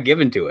never got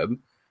given to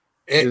him.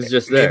 It was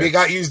just there. Maybe it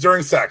got used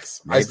during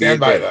sex. Maybe I stand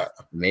by that.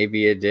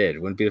 Maybe it did.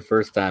 Wouldn't be the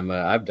first time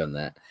I've done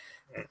that.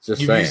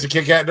 Just You've used a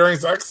Kit Kat during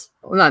sex?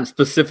 Well, not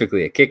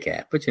specifically a Kit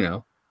Kat, but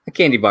a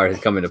candy bar has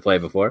come into play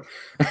before.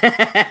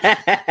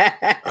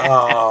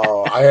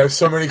 Oh, I have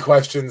so many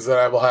questions that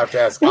I will have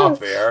to ask off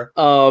the air.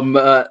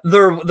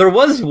 There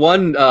was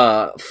one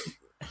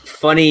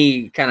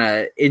funny, kind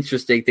of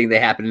interesting thing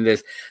that happened in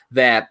this,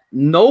 that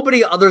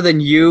nobody other than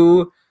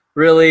you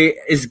really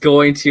is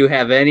going to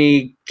have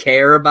any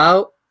care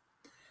about,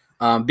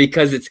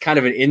 because it's kind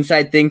of an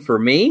inside thing for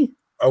me.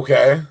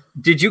 Okay.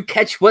 Did you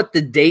catch what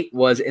the date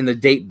was in the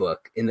date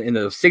book, in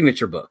the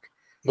signature book?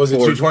 Was it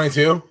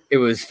 2/22? It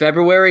was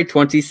February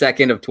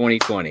 22nd of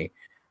 2020.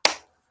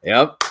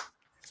 Yep.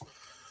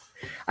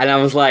 And I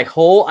was like,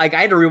 I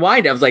had to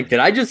rewind. I was like, did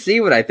I just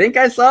see what I think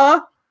I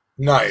saw?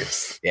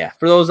 Nice. Yeah.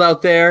 For those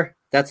out there,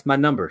 that's my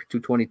number,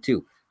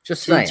 222.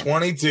 Just saying.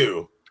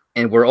 222.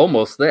 And we're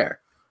almost there.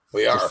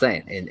 We are. Just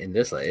saying. In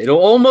this, it'll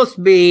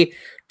almost be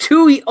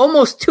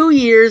almost 2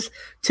 years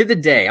to the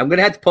day. I'm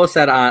gonna have to post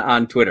that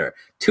on Twitter.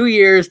 2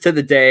 years to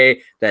the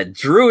day that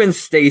Drew and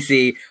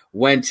Stacy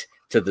went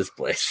to this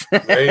place.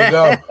 There you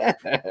go.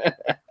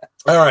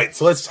 All right,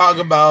 so let's talk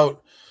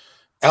about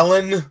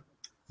Ellen,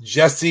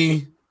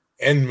 Jesse,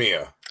 and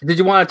Mia. Did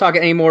you want to talk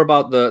any more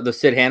about the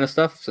Sid Hannah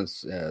stuff,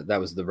 since that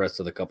was the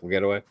rest of the couple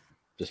getaway?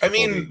 I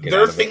mean,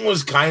 their thing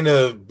was kind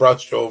of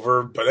brushed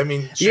over, but I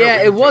mean, sure,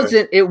 yeah, it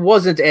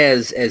wasn't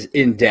as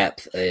in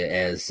depth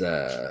as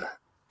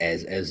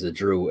the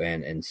Drew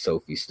and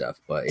Sophie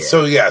stuff, but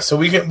yeah. So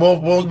we can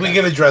we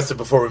can address it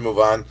before we move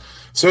on.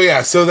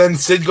 So then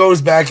Sid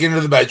goes back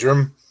into the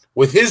bedroom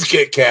with his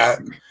Kit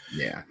Kat.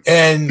 Yeah.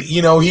 And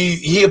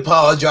he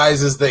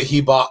apologizes that he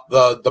bought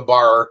the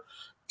bar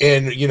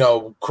in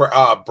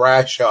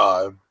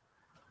Brashaw.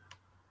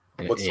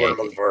 What's the word I'm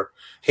looking for?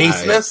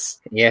 Hasteness?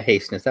 Yeah,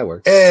 hasteness, that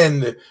works.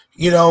 And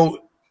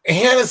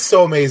Hannah's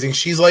so amazing.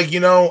 She's like,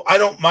 I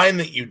don't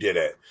mind that you did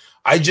it.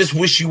 I just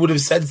wish you would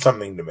have said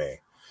something to me.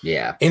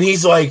 Yeah. And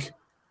he's like,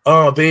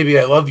 oh, baby,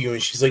 I love you.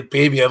 And she's like,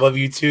 baby, I love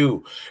you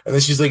too. And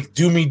then she's like,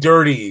 do me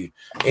dirty.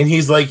 And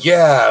he's like,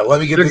 yeah, let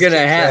me get this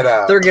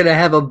out. They're going to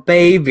have a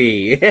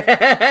baby.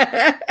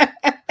 And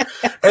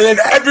then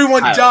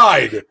everyone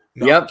died.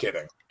 No, yep. I'm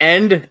kidding.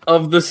 End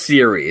of the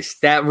series.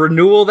 That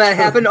renewal that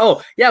happened.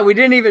 Oh, yeah, we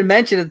didn't even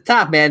mention at the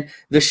top, man.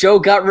 The show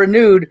got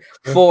renewed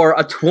for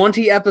a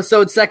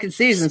 20-episode second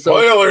season. So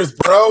spoilers,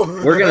 bro.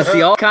 We're going to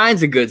see all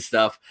kinds of good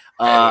stuff.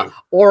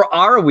 Or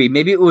are we?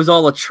 Maybe it was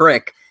all a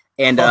trick.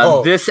 And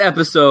this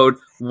episode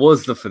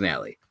was the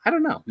finale. I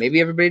don't know.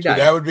 Maybe everybody died.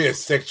 Dude, that would be a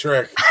sick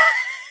trick.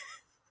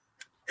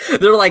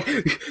 They're like,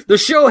 the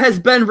show has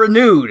been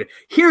renewed.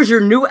 Here's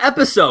your new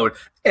episode.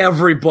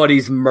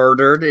 Everybody's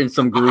murdered in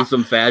some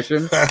gruesome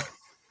fashion.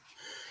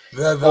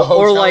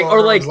 Or like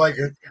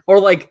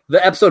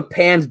the episode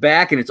pans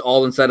back and it's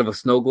all inside of a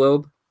snow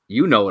globe.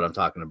 You know what I'm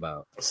talking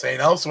about.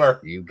 St. Elsewhere.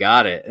 You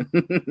got it.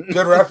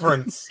 Good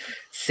reference.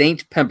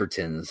 St.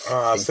 Pemberton's.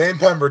 St.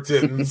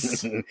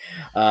 Pemberton's.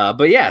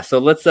 But yeah, so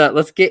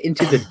let's get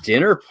into the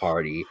dinner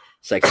party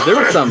section. There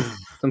was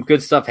some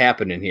good stuff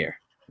happening here.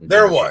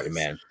 There was,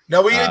 man.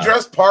 Now we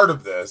addressed part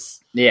of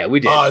this. Yeah, we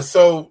did.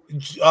 So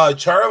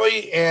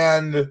Charlie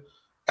and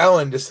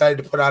Ellen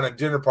decided to put on a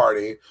dinner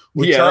party.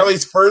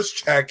 Charlie's first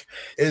check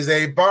is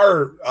a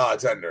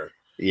bartender.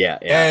 Yeah.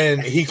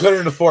 And he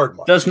couldn't afford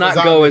much. Does not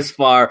go as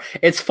far.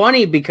 It's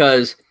funny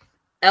because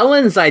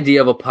Ellen's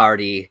idea of a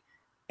party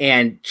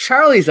and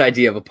Charlie's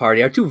idea of a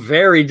party are two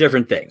very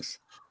different things.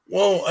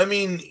 Well, I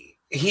mean,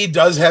 he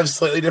does have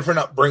slightly different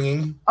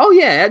upbringing. Oh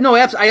yeah, no,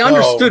 I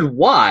understood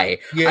why.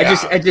 Yeah.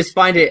 I just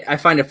find it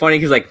funny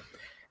because like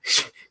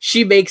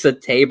she makes a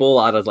table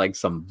out of like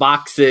some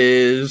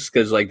boxes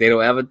because like they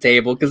don't have a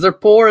table because they're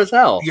poor as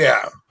hell.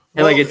 Yeah,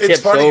 and like it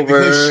tips over.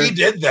 Because she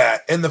did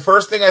that, and the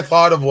first thing I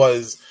thought of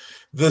was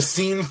the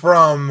scene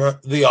from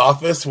The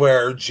Office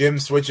where Jim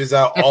switches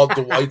out all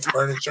Dwight's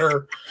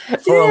furniture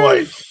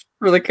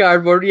for the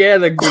cardboard. Yeah,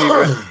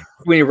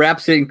 when he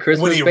wraps it in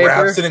Christmas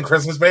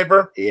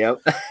paper.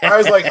 Yep. I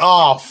was like,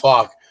 oh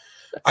fuck.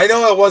 I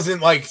know it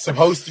wasn't like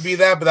supposed to be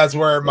that, but that's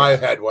where my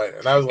head went,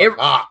 and I was like,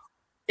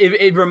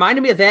 It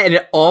reminded me of that, and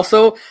it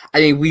also, I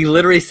mean, we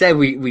literally said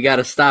we got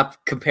to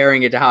stop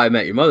comparing it to How I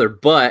Met Your Mother.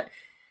 But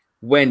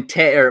when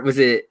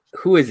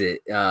who is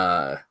it?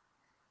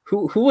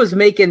 Who was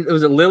making?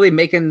 Was it Lily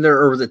making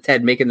or was it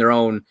Ted making their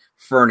own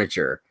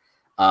furniture?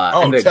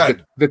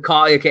 Ted.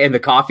 The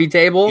coffee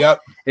table.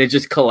 Yep. And it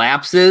just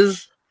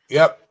collapses.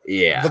 Yep.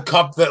 Yeah. The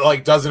cup that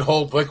like doesn't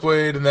hold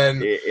liquid, and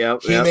then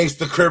he makes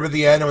the crib at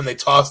the end, and when they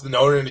toss the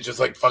note in, it just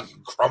like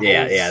fucking crumbles.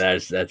 Yeah,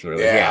 that's what it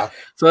was. Yeah.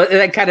 So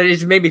that kind of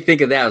just made me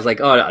think of that. I was like,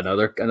 oh,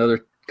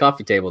 another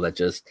coffee table that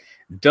just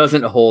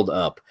doesn't hold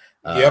up.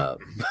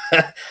 Yep.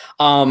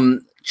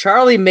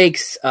 Charlie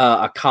makes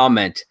a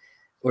comment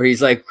where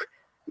he's like,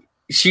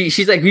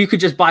 she's like, you could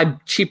just buy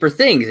cheaper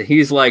things, and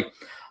he's like,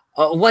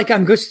 I'm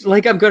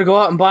gonna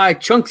go out and buy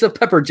chunks of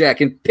pepper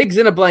jack and pigs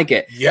in a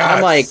blanket. Yeah.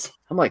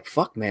 I'm like,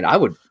 fuck, man,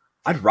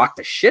 I'd rock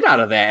the shit out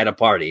of that at a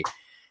party.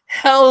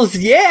 Hells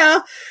yeah.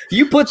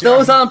 You put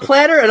those on a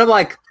platter, and I'm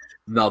like,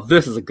 no,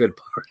 this is a good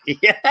party.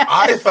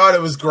 I thought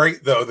it was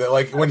great, though, that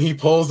like when he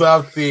pulls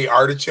out the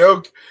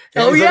artichoke,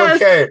 and he's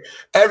like, okay,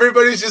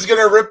 everybody's just going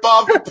to rip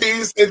off a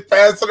piece and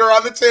pass it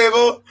around the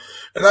table.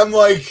 And I'm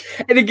like...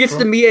 And it gets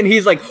to Mia, and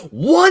he's like,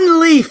 one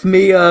leaf,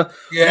 Mia.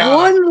 Yeah.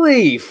 One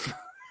leaf.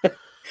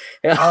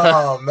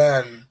 Oh,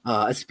 man.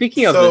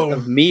 Speaking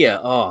of Mia,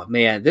 oh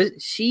man,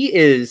 she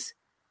is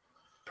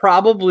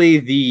probably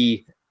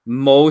the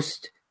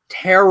most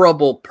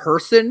terrible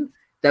person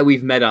that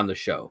we've met on the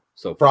show.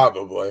 So far.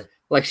 Probably,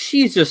 like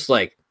she's just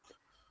like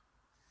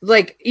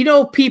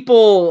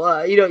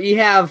people. You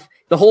have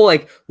the whole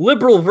like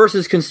liberal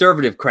versus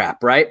conservative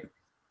crap, right?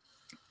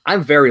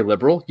 I'm very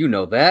liberal, you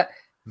know that,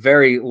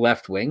 very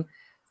left wing,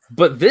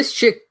 but this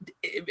chick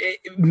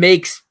it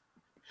makes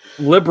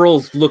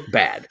liberals look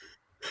bad.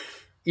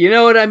 You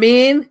know what I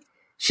mean?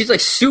 She's like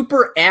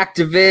super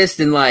activist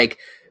and like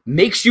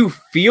makes you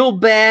feel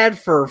bad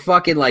for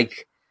fucking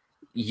like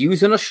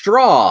using a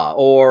straw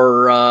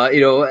or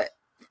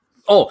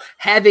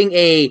having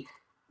a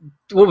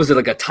what was it,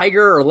 like a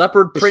tiger or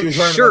leopard print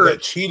shirt? Like a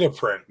cheetah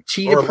print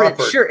shirt.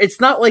 Leopard. It's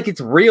not like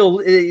it's real.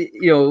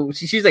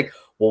 She's like,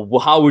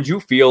 well, how would you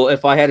feel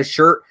if I had a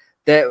shirt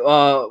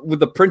that with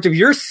the print of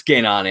your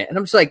skin on it? And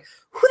I'm just like,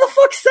 who the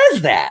fuck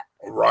says that?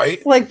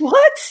 Right? Like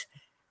what?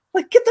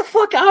 Like get the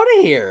fuck out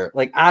of here!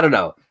 Like I don't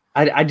know.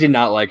 I did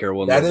not like her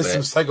one. That is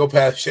some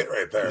psychopath shit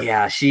right there.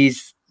 Yeah,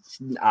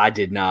 I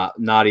did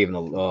not even.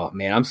 Oh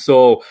man,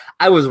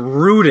 I was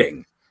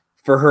rooting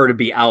for her to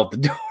be out the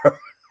door.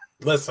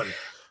 Listen,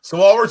 so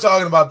while we're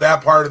talking about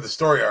that part of the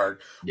story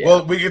arc,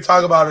 well, we can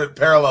talk about it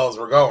parallel as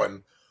we're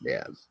going.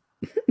 Yeah.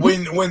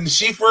 when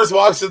she first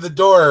walks to the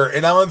door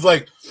and Ellen's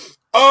like,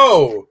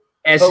 "Oh,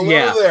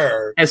 hello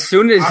there." As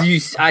soon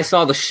as I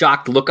saw the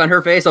shocked look on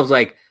her face, I was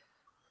like,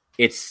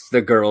 "It's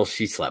the girl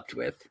she slept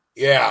with."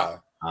 Yeah.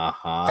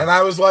 Uh-huh. And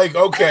I was like,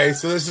 okay,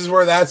 so this is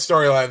where that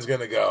storyline's going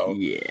to go.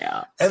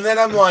 Yeah. And then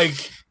I'm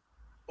like,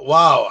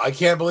 wow, I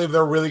can't believe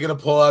they're really going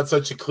to pull out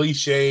such a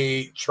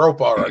cliche trope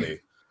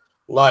already.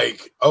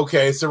 Like,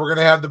 okay, so we're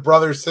going to have the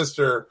brother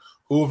sister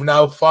who have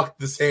now fucked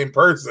the same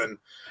person.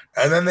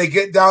 And then they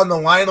get down the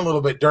line a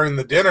little bit during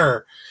the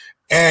dinner.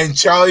 And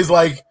Charlie's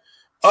like,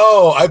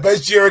 oh, I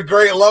bet you're a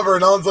great lover.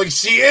 And Ellen's like,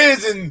 she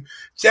is. And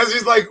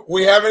Jesse's like,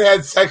 we haven't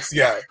had sex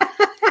yet.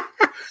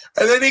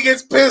 And then he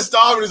gets pissed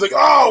off and he's like,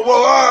 oh,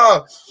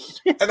 well,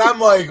 and I'm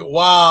like,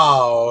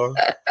 wow.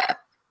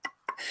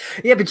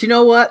 Yeah, but you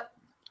know what?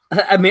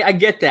 I mean, I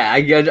get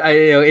that.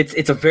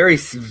 It's a very,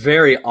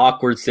 very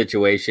awkward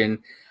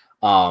situation.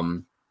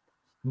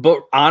 But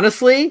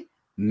honestly,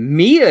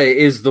 Mia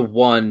is the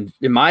one,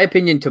 in my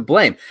opinion, to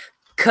blame.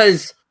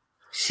 Because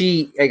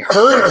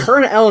her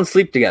and Ellen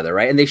sleep together,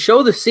 right? And they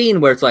show the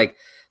scene where it's like,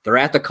 they're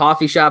at the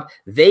coffee shop,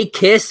 they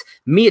kiss,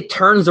 Mia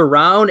turns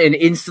around and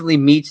instantly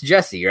meets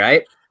Jesse,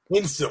 right?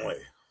 Instantly.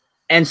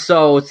 And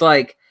so it's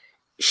like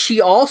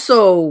she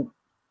also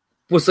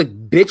was like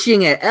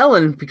bitching at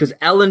Ellen because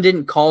Ellen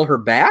didn't call her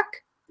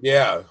back.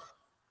 Yeah.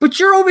 But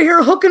you're over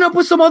here hooking up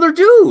with some other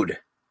dude.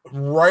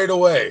 Right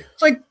away.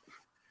 It's like,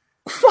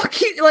 fuck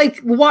you.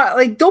 Like, why?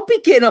 Like, don't be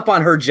getting up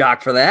on her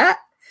jock for that.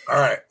 All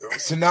right.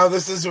 So now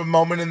this is a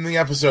moment in the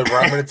episode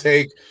where I'm going to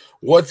take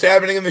what's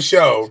happening in the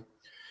show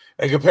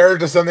and compare it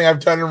to something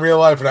I've done in real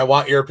life, and I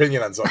want your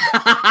opinion on something.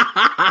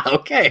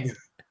 Okay.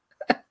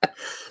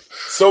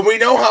 So we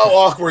know how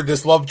awkward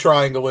this love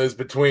triangle is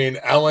between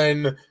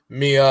Ellen,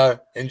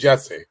 Mia, and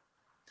Jesse.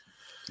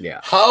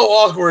 Yeah. How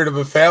awkward of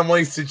a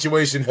family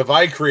situation have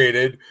I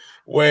created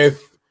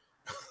with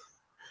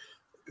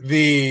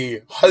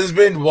the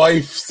husband,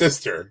 wife,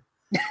 sister?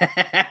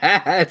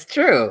 It's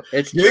true.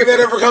 It's you true. think that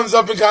ever comes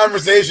up in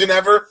conversation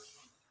ever?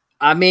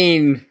 I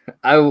mean,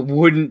 I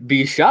wouldn't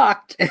be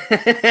shocked. Look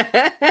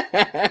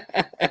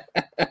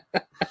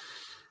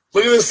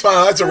at this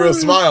smile. That's a real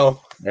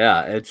smile.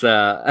 Yeah, it's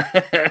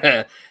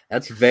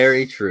that's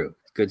very true.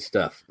 Good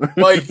stuff.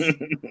 Like,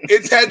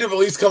 it's had to at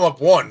least come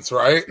up once,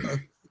 right?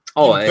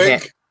 Oh,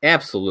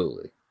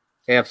 absolutely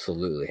had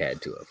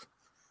to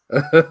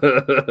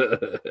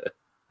have.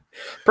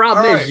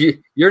 Problem is,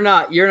 you're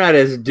not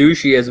as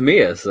douchey as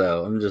Mia,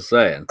 so I'm just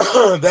saying.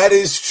 That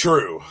is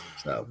true.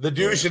 So the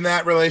douche in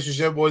that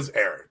relationship was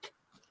Eric.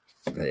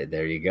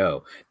 There you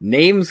go.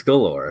 Names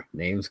galore.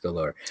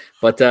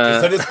 But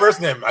I said his first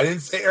name. I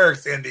didn't say Eric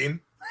Sandine.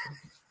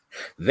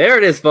 There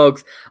it is,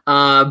 folks.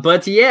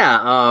 But yeah,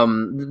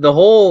 the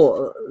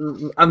whole.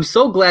 I'm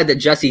so glad that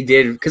Jesse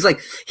did, because like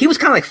he was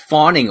kind of like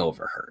fawning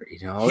over her,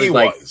 you know. He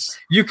like, was.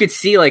 You could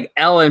see like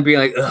Ellen being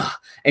like, ugh,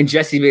 and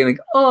Jesse being like,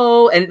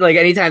 oh, and like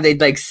anytime they'd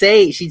like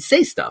she'd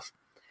say stuff.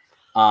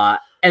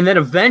 And then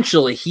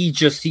eventually he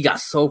got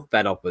so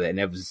fed up with it, and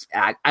it was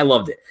I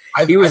loved it.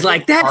 He was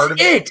like, "That's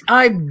it,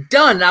 I'm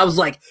done." And I was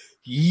like,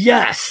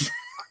 "Yes."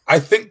 I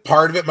think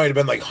part of it might have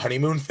been like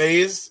honeymoon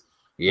phase.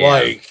 Yeah.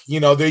 Like, you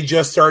know, they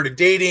just started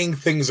dating.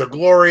 Things are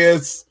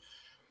glorious.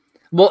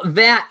 Well,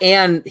 that,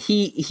 and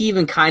he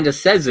even kind of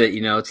says it, you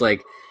know, it's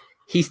like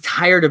he's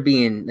tired of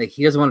being, like,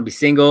 he doesn't want to be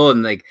single.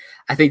 And like,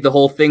 I think the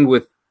whole thing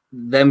with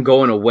them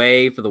going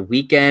away for the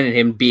weekend and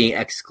him being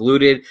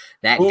excluded,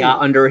 that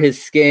got under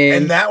his skin.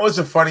 And that was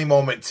a funny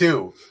moment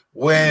too,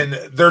 when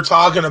they're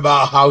talking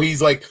about how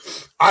he's like,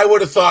 I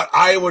would have thought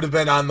I would have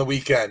been on the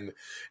weekend.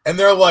 And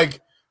they're like,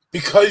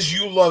 because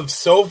you love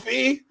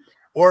Sophie?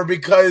 Or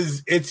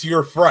because it's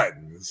your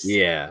friends.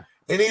 Yeah.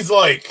 And he's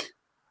like,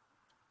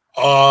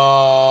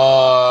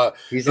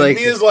 He's like,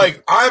 Mia's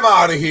like, I'm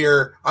out of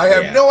here. I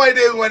have no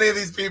idea who any of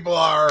these people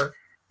are.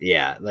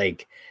 Yeah,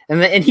 like,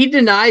 and he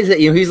denies it.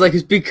 He's like,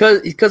 it's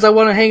because I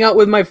want to hang out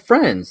with my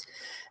friends,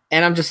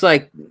 and I'm just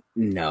like,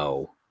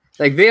 no,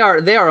 like they are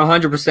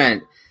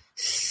 100%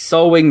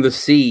 sowing the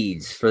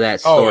seeds for that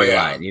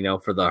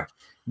storyline. For the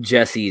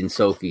Jesse and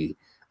Sophie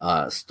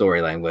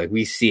storyline. Like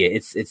we see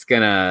it, it's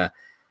gonna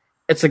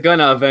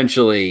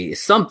eventually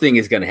something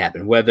is gonna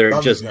happen. Whether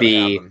it just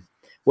be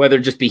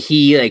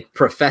he like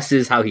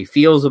professes how he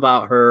feels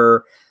about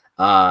her,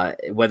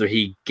 whether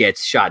he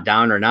gets shot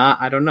down or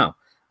not, I don't know.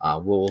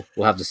 We'll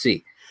have to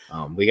see.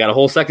 We got a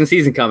whole second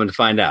season coming to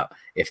find out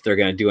if they're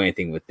going to do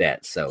anything with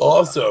that. So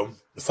also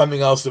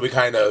something else that we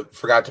kind of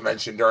forgot to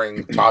mention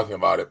during talking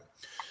about it.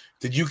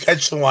 Did you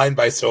catch the line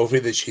by Sophie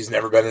that she's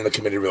never been in a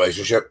committed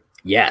relationship?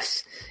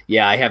 Yes.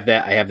 Yeah, I have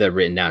that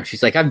written down.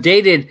 She's like, I've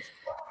dated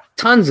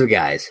tons of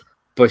guys,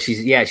 but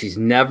she's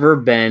never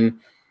been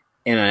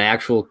in an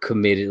actual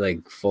committed,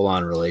 like full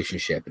on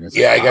relationship. And it's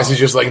I guess it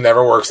just like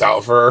never works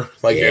out for her.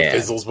 Like it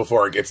fizzles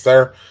before it gets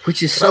there.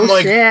 Which is so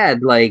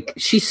sad. Like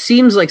she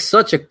seems like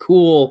such a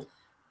cool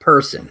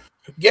person.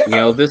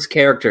 Yeah. This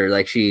character,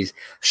 like she's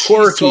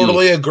quirky. She's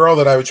totally a girl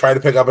that I would try to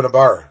pick up in a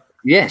bar.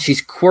 Yeah,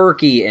 she's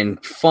quirky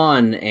and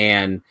fun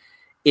and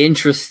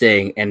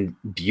interesting and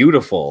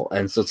beautiful.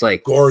 And so it's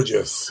like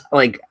gorgeous.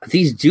 Like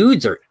these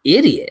dudes are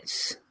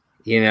idiots,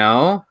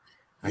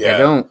 Like,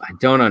 I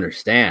don't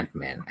understand,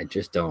 man. I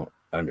just don't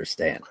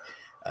understand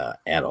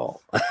at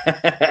all.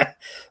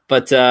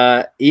 But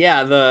the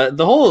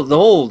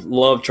whole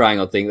love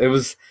triangle thing, it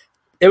was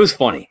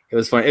funny. It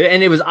was funny,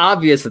 and it was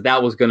obvious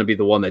that was going to be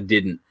the one that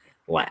didn't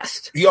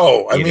last.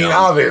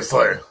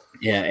 Obviously.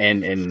 Yeah,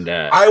 and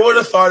I would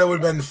have thought it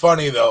would have been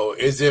funny though,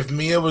 is if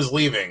Mia was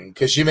leaving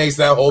because she makes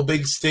that whole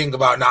big stink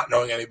about not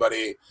knowing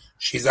anybody.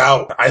 She's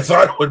out. I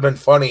thought it would have been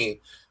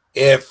funny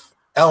if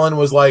Ellen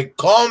was like,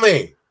 "Call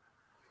me."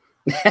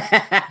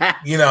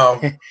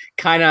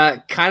 kind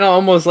of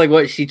almost like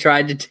what she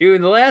tried to do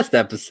in the last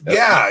episode.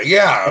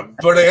 Yeah,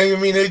 but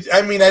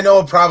I know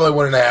it probably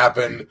wouldn't have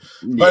happened,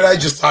 but I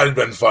just thought it'd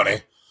been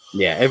funny.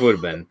 Yeah, it would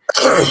have been.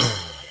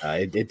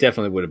 It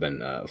definitely would have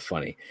been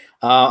funny.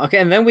 Okay,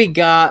 and then we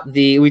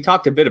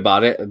talked a bit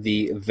about it,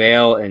 the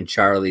Vale and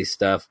Charlie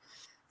stuff.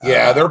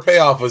 Yeah, their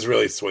payoff was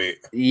really sweet.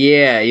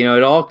 Yeah,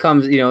 it all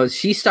comes.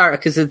 She started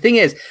because the thing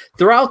is,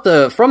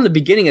 from the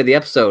beginning of the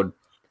episode,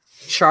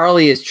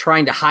 Charlie is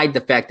trying to hide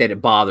the fact that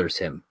it bothers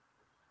him.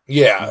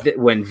 Yeah.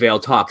 When Vale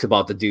talks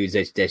about the dudes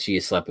that she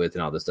has slept with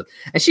and all this stuff.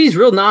 And she's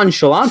real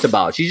nonchalant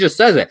about it. She just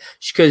says it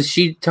because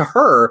to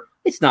her,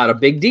 it's not a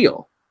big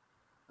deal.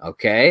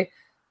 Okay.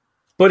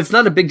 But it's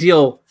not a big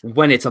deal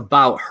when it's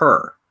about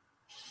her.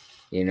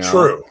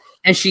 True.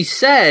 And she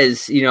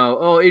says,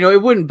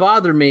 it wouldn't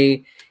bother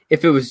me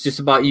if it was just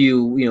about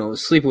you,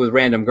 sleeping with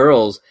random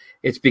girls.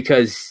 It's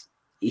because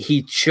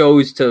he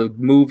chose to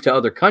move to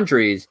other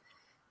countries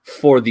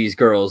for these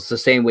girls the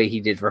same way he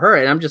did for her.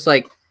 And I'm just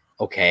like,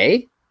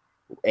 okay.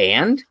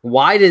 And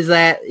why is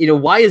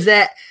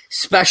that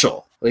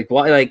special?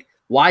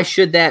 Why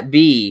should that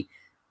be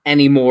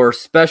any more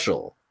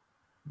special?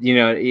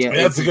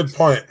 That's a good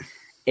point.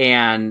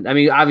 And I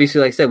mean, obviously,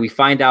 like I said, we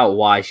find out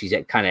why she's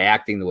kind of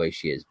acting the way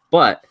she is.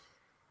 But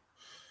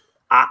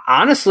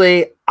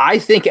honestly, I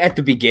think at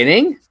the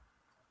beginning,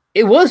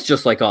 it was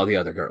just like all the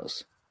other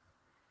girls.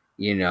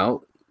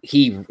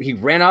 He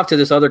ran off to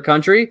this other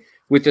country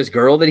with this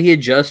girl that he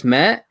had just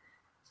met.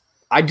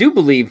 I do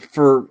believe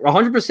for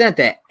 100%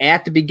 that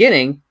at the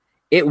beginning,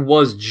 it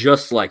was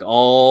just like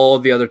all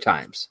the other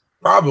times.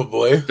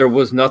 Probably. There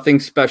was nothing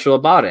special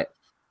about it.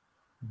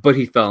 But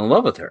he fell in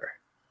love with her.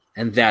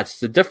 And that's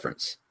the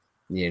difference.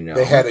 They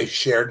had a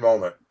shared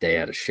moment.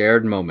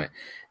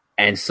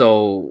 And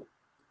so,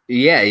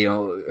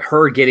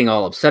 her getting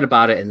all upset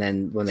about it. And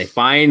then when they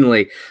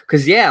finally,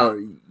 because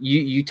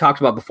you talked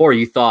about before,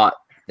 you thought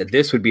that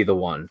this would be the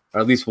one,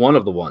 or at least one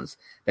of the ones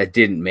that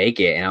didn't make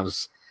it. And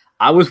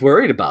I was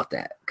worried about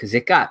that because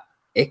it got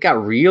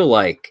real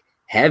like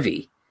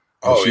heavy.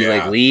 She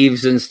like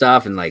leaves and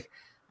stuff. And like,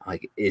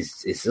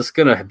 is this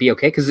going to be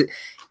okay? Because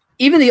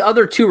even the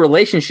other two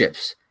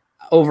relationships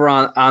over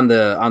on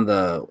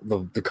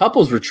the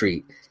couples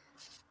retreat,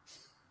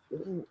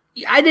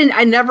 I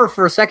never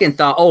for a second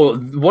thought, oh,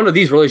 one of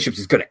these relationships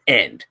is going to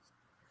end.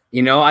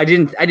 I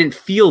didn't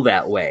feel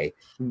that way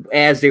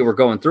as they were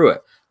going through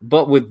it.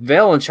 But with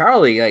Vale and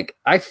Charlie, like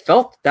I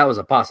felt that was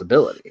a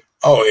possibility.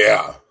 Oh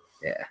yeah.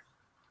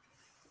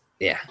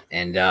 Yeah.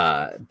 And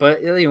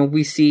but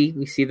we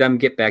see them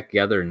get back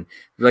together, and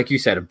like you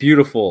said, a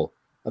beautiful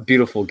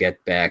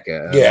get back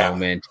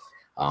moment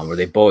where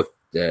they both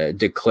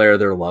declare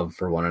their love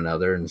for one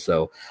another. And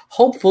so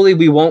hopefully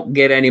we won't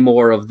get any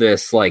more of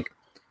this like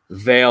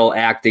Vale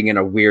acting in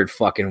a weird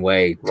fucking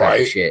way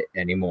type shit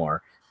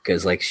anymore.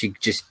 Because like she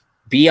just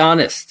be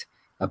honest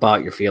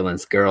about your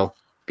feelings, girl.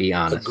 Be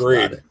honest.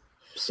 Agreed. About it.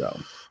 So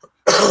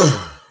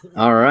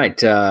all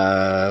right.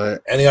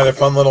 Any other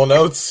fun little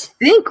notes?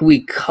 I think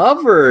we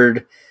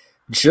covered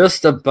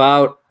just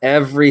about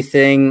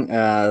everything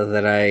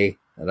that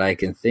I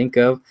can think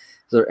of.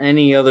 there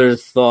any other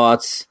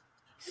thoughts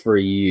for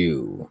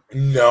you?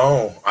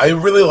 No, I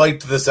really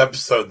liked this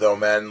episode though,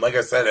 man. Like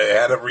I said, it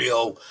had a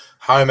real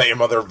How I Met Your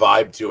Mother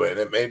vibe to it. And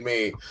it made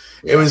me,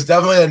 it was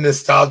definitely a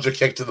nostalgia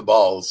kick to the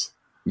balls.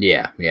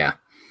 Yeah.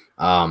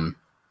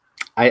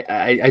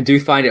 I do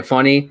find it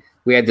funny.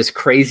 We had this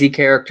crazy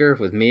character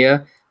with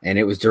Mia, and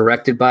it was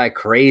directed by a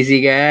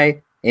crazy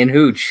guy in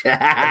Hooch.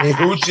 I mean,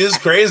 Hooch is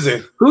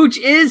crazy. Hooch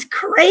is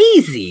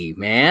crazy,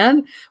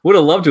 man. Would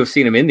have loved to have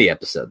seen him in the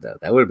episode, though.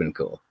 That would have been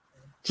cool.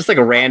 Just like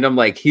a random,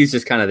 like he's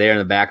just kind of there in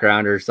the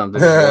background or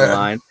something.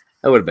 Line.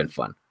 That would have been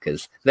fun,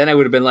 because then I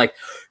would have been like,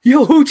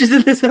 yo, Hooch is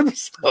in this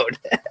episode.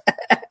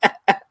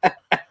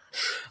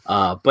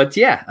 But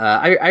yeah,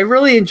 I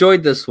really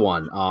enjoyed this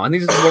one. I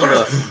think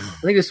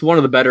this is one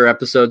of the better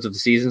episodes of the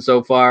season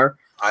so far.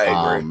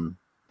 I agree.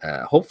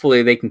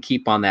 Hopefully they can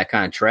keep on that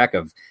kind of track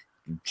of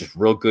just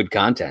real good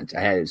content.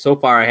 So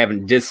far I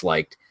haven't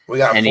disliked. We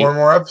got 4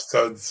 more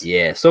episodes.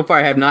 Yeah, so far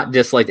I have not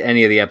disliked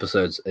any of the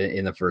episodes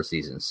in the first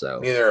season.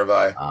 So neither have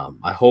I.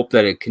 I hope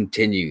that it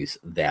continues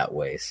that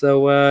way.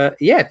 So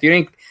yeah, if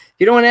you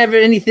don't have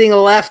anything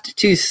left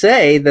to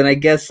say, then I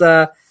guess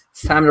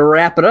it's time to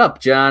wrap it up.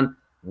 John,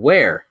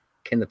 where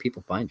can the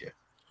people find you?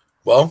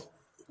 Well,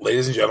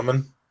 ladies and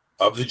gentlemen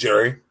of the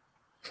jury,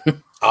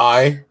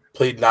 I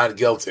plead not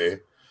guilty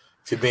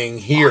to being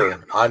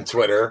here on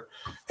Twitter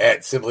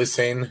at Simply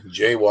Sane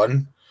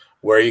J1,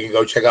 where you can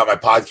go check out my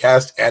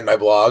podcast and my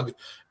blog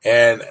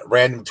and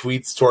random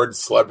tweets towards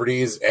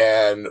celebrities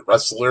and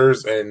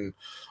wrestlers and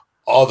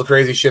all the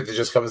crazy shit that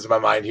just comes to my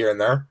mind here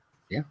and there.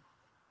 Yeah,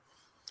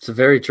 it's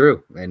very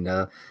true. And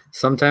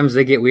sometimes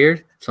they get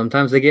weird.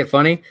 Sometimes they get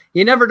funny.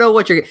 You never know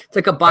what you're. It's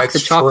like a box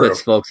of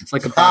chocolates, folks. It's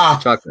like a box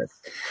of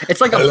chocolates. It's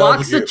like a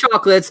box of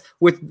chocolates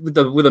with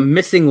a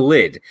missing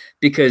lid,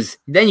 because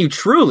then you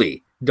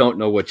truly don't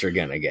know what you're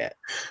gonna get.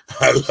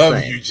 I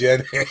love you,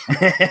 Jen.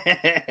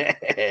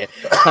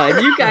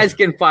 You guys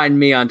can find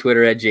me on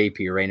Twitter at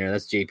JP Raynor.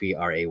 That's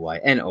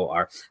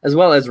JPRAYNOR, as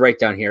well as right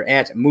down here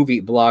at Movie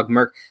Blog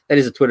Merc. That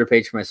is a Twitter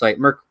page for my site,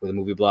 Merc with a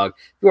Movie Blog.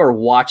 If you are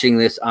watching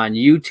this on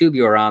YouTube,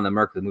 you are on the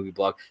Merc with a Movie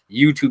Blog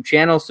YouTube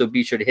channel, so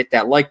be sure to hit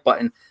that like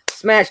button,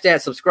 smash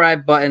that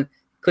subscribe button,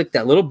 click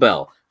that little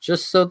bell,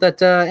 just so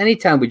that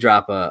anytime we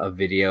drop a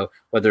video,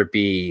 whether it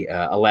be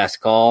a last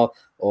call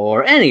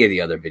or any of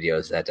the other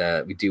videos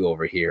that we do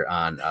over here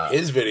on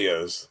his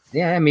videos.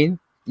 Yeah, I mean,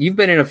 you've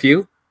been in a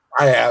few.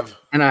 I have.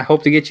 And I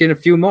hope to get you in a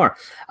few more.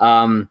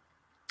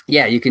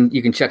 Yeah, you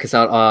can check us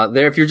out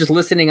there. If you're just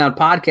listening on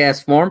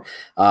podcast form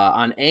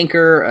on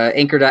Anchor,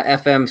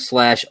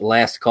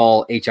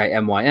 anchor.fm/lastcall,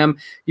 HIMYM,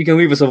 you can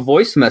leave us a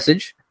voice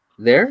message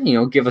there.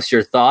 Give us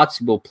your thoughts.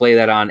 We'll play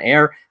that on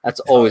air. That's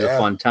always a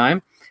fun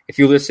time. If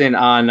you listen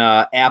on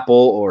Apple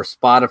or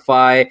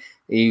Spotify,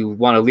 you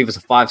want to leave us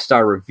a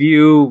 5-star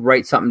review,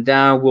 write something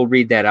down, we'll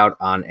read that out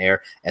on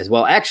air as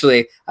well.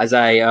 Actually, as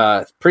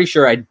I pretty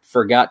sure I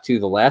forgot to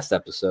the last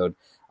episode,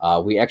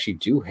 we actually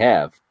do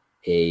have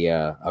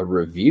a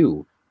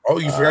review. Oh,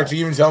 you forgot to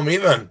even tell me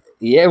then.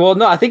 Yeah, well,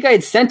 no, I think I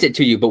had sent it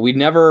to you, but we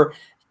never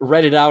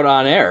read it out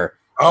on air.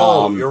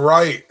 Oh, you're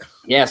right.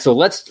 Yeah, so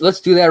let's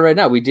do that right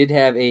now. We did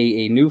have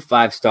a new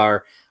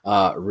 5-star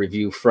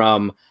review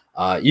from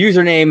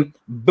username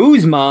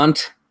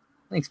Boozemont.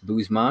 Thanks,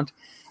 Boozemont.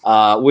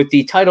 With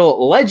the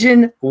title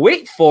Legend,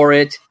 wait for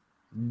it,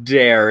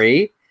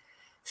 Dairy.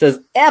 Says,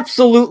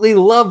 absolutely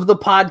love the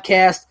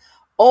podcast.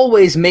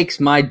 Always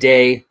makes my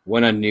day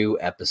when a new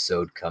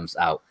episode comes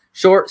out.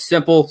 Short,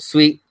 simple,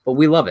 sweet, but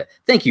we love it.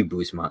 Thank you,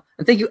 Boozemont.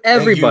 And thank you,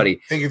 everybody.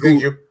 Thank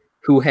you.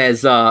 Who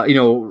has,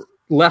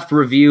 left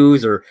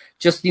reviews or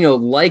just,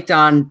 liked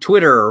on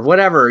Twitter or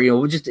whatever,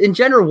 just in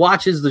general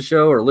watches the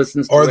show or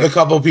listens to it. Or the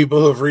couple people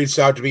who have reached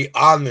out to be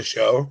on the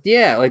show.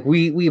 Yeah, like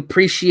we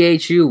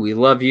appreciate you. We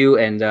love you.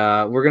 And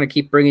we're going to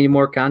keep bringing you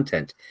more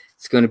content.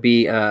 It's going to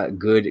be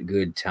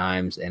good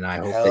times. And I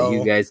hope that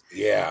you guys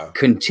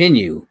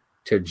continue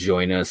to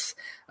join us.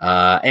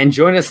 And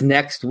join us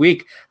next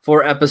week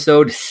for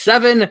episode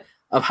 7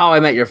 of How I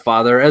Met Your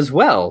Father, as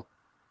well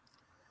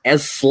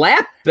as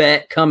Slap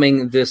Bet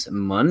coming this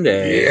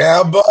Monday.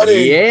 Yeah,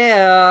 buddy.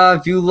 Yeah,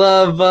 if you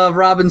love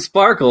Robin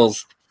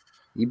Sparkles,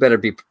 you better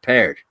be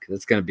prepared, because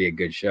it's going to be a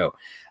good show.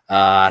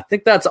 I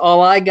think that's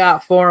all I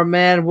got for him,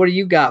 man. What do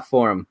you got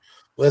for him?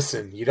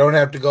 Listen, you don't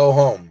have to go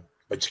home,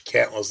 but you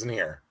can't listen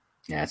here.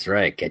 That's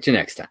right. Catch you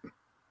next time.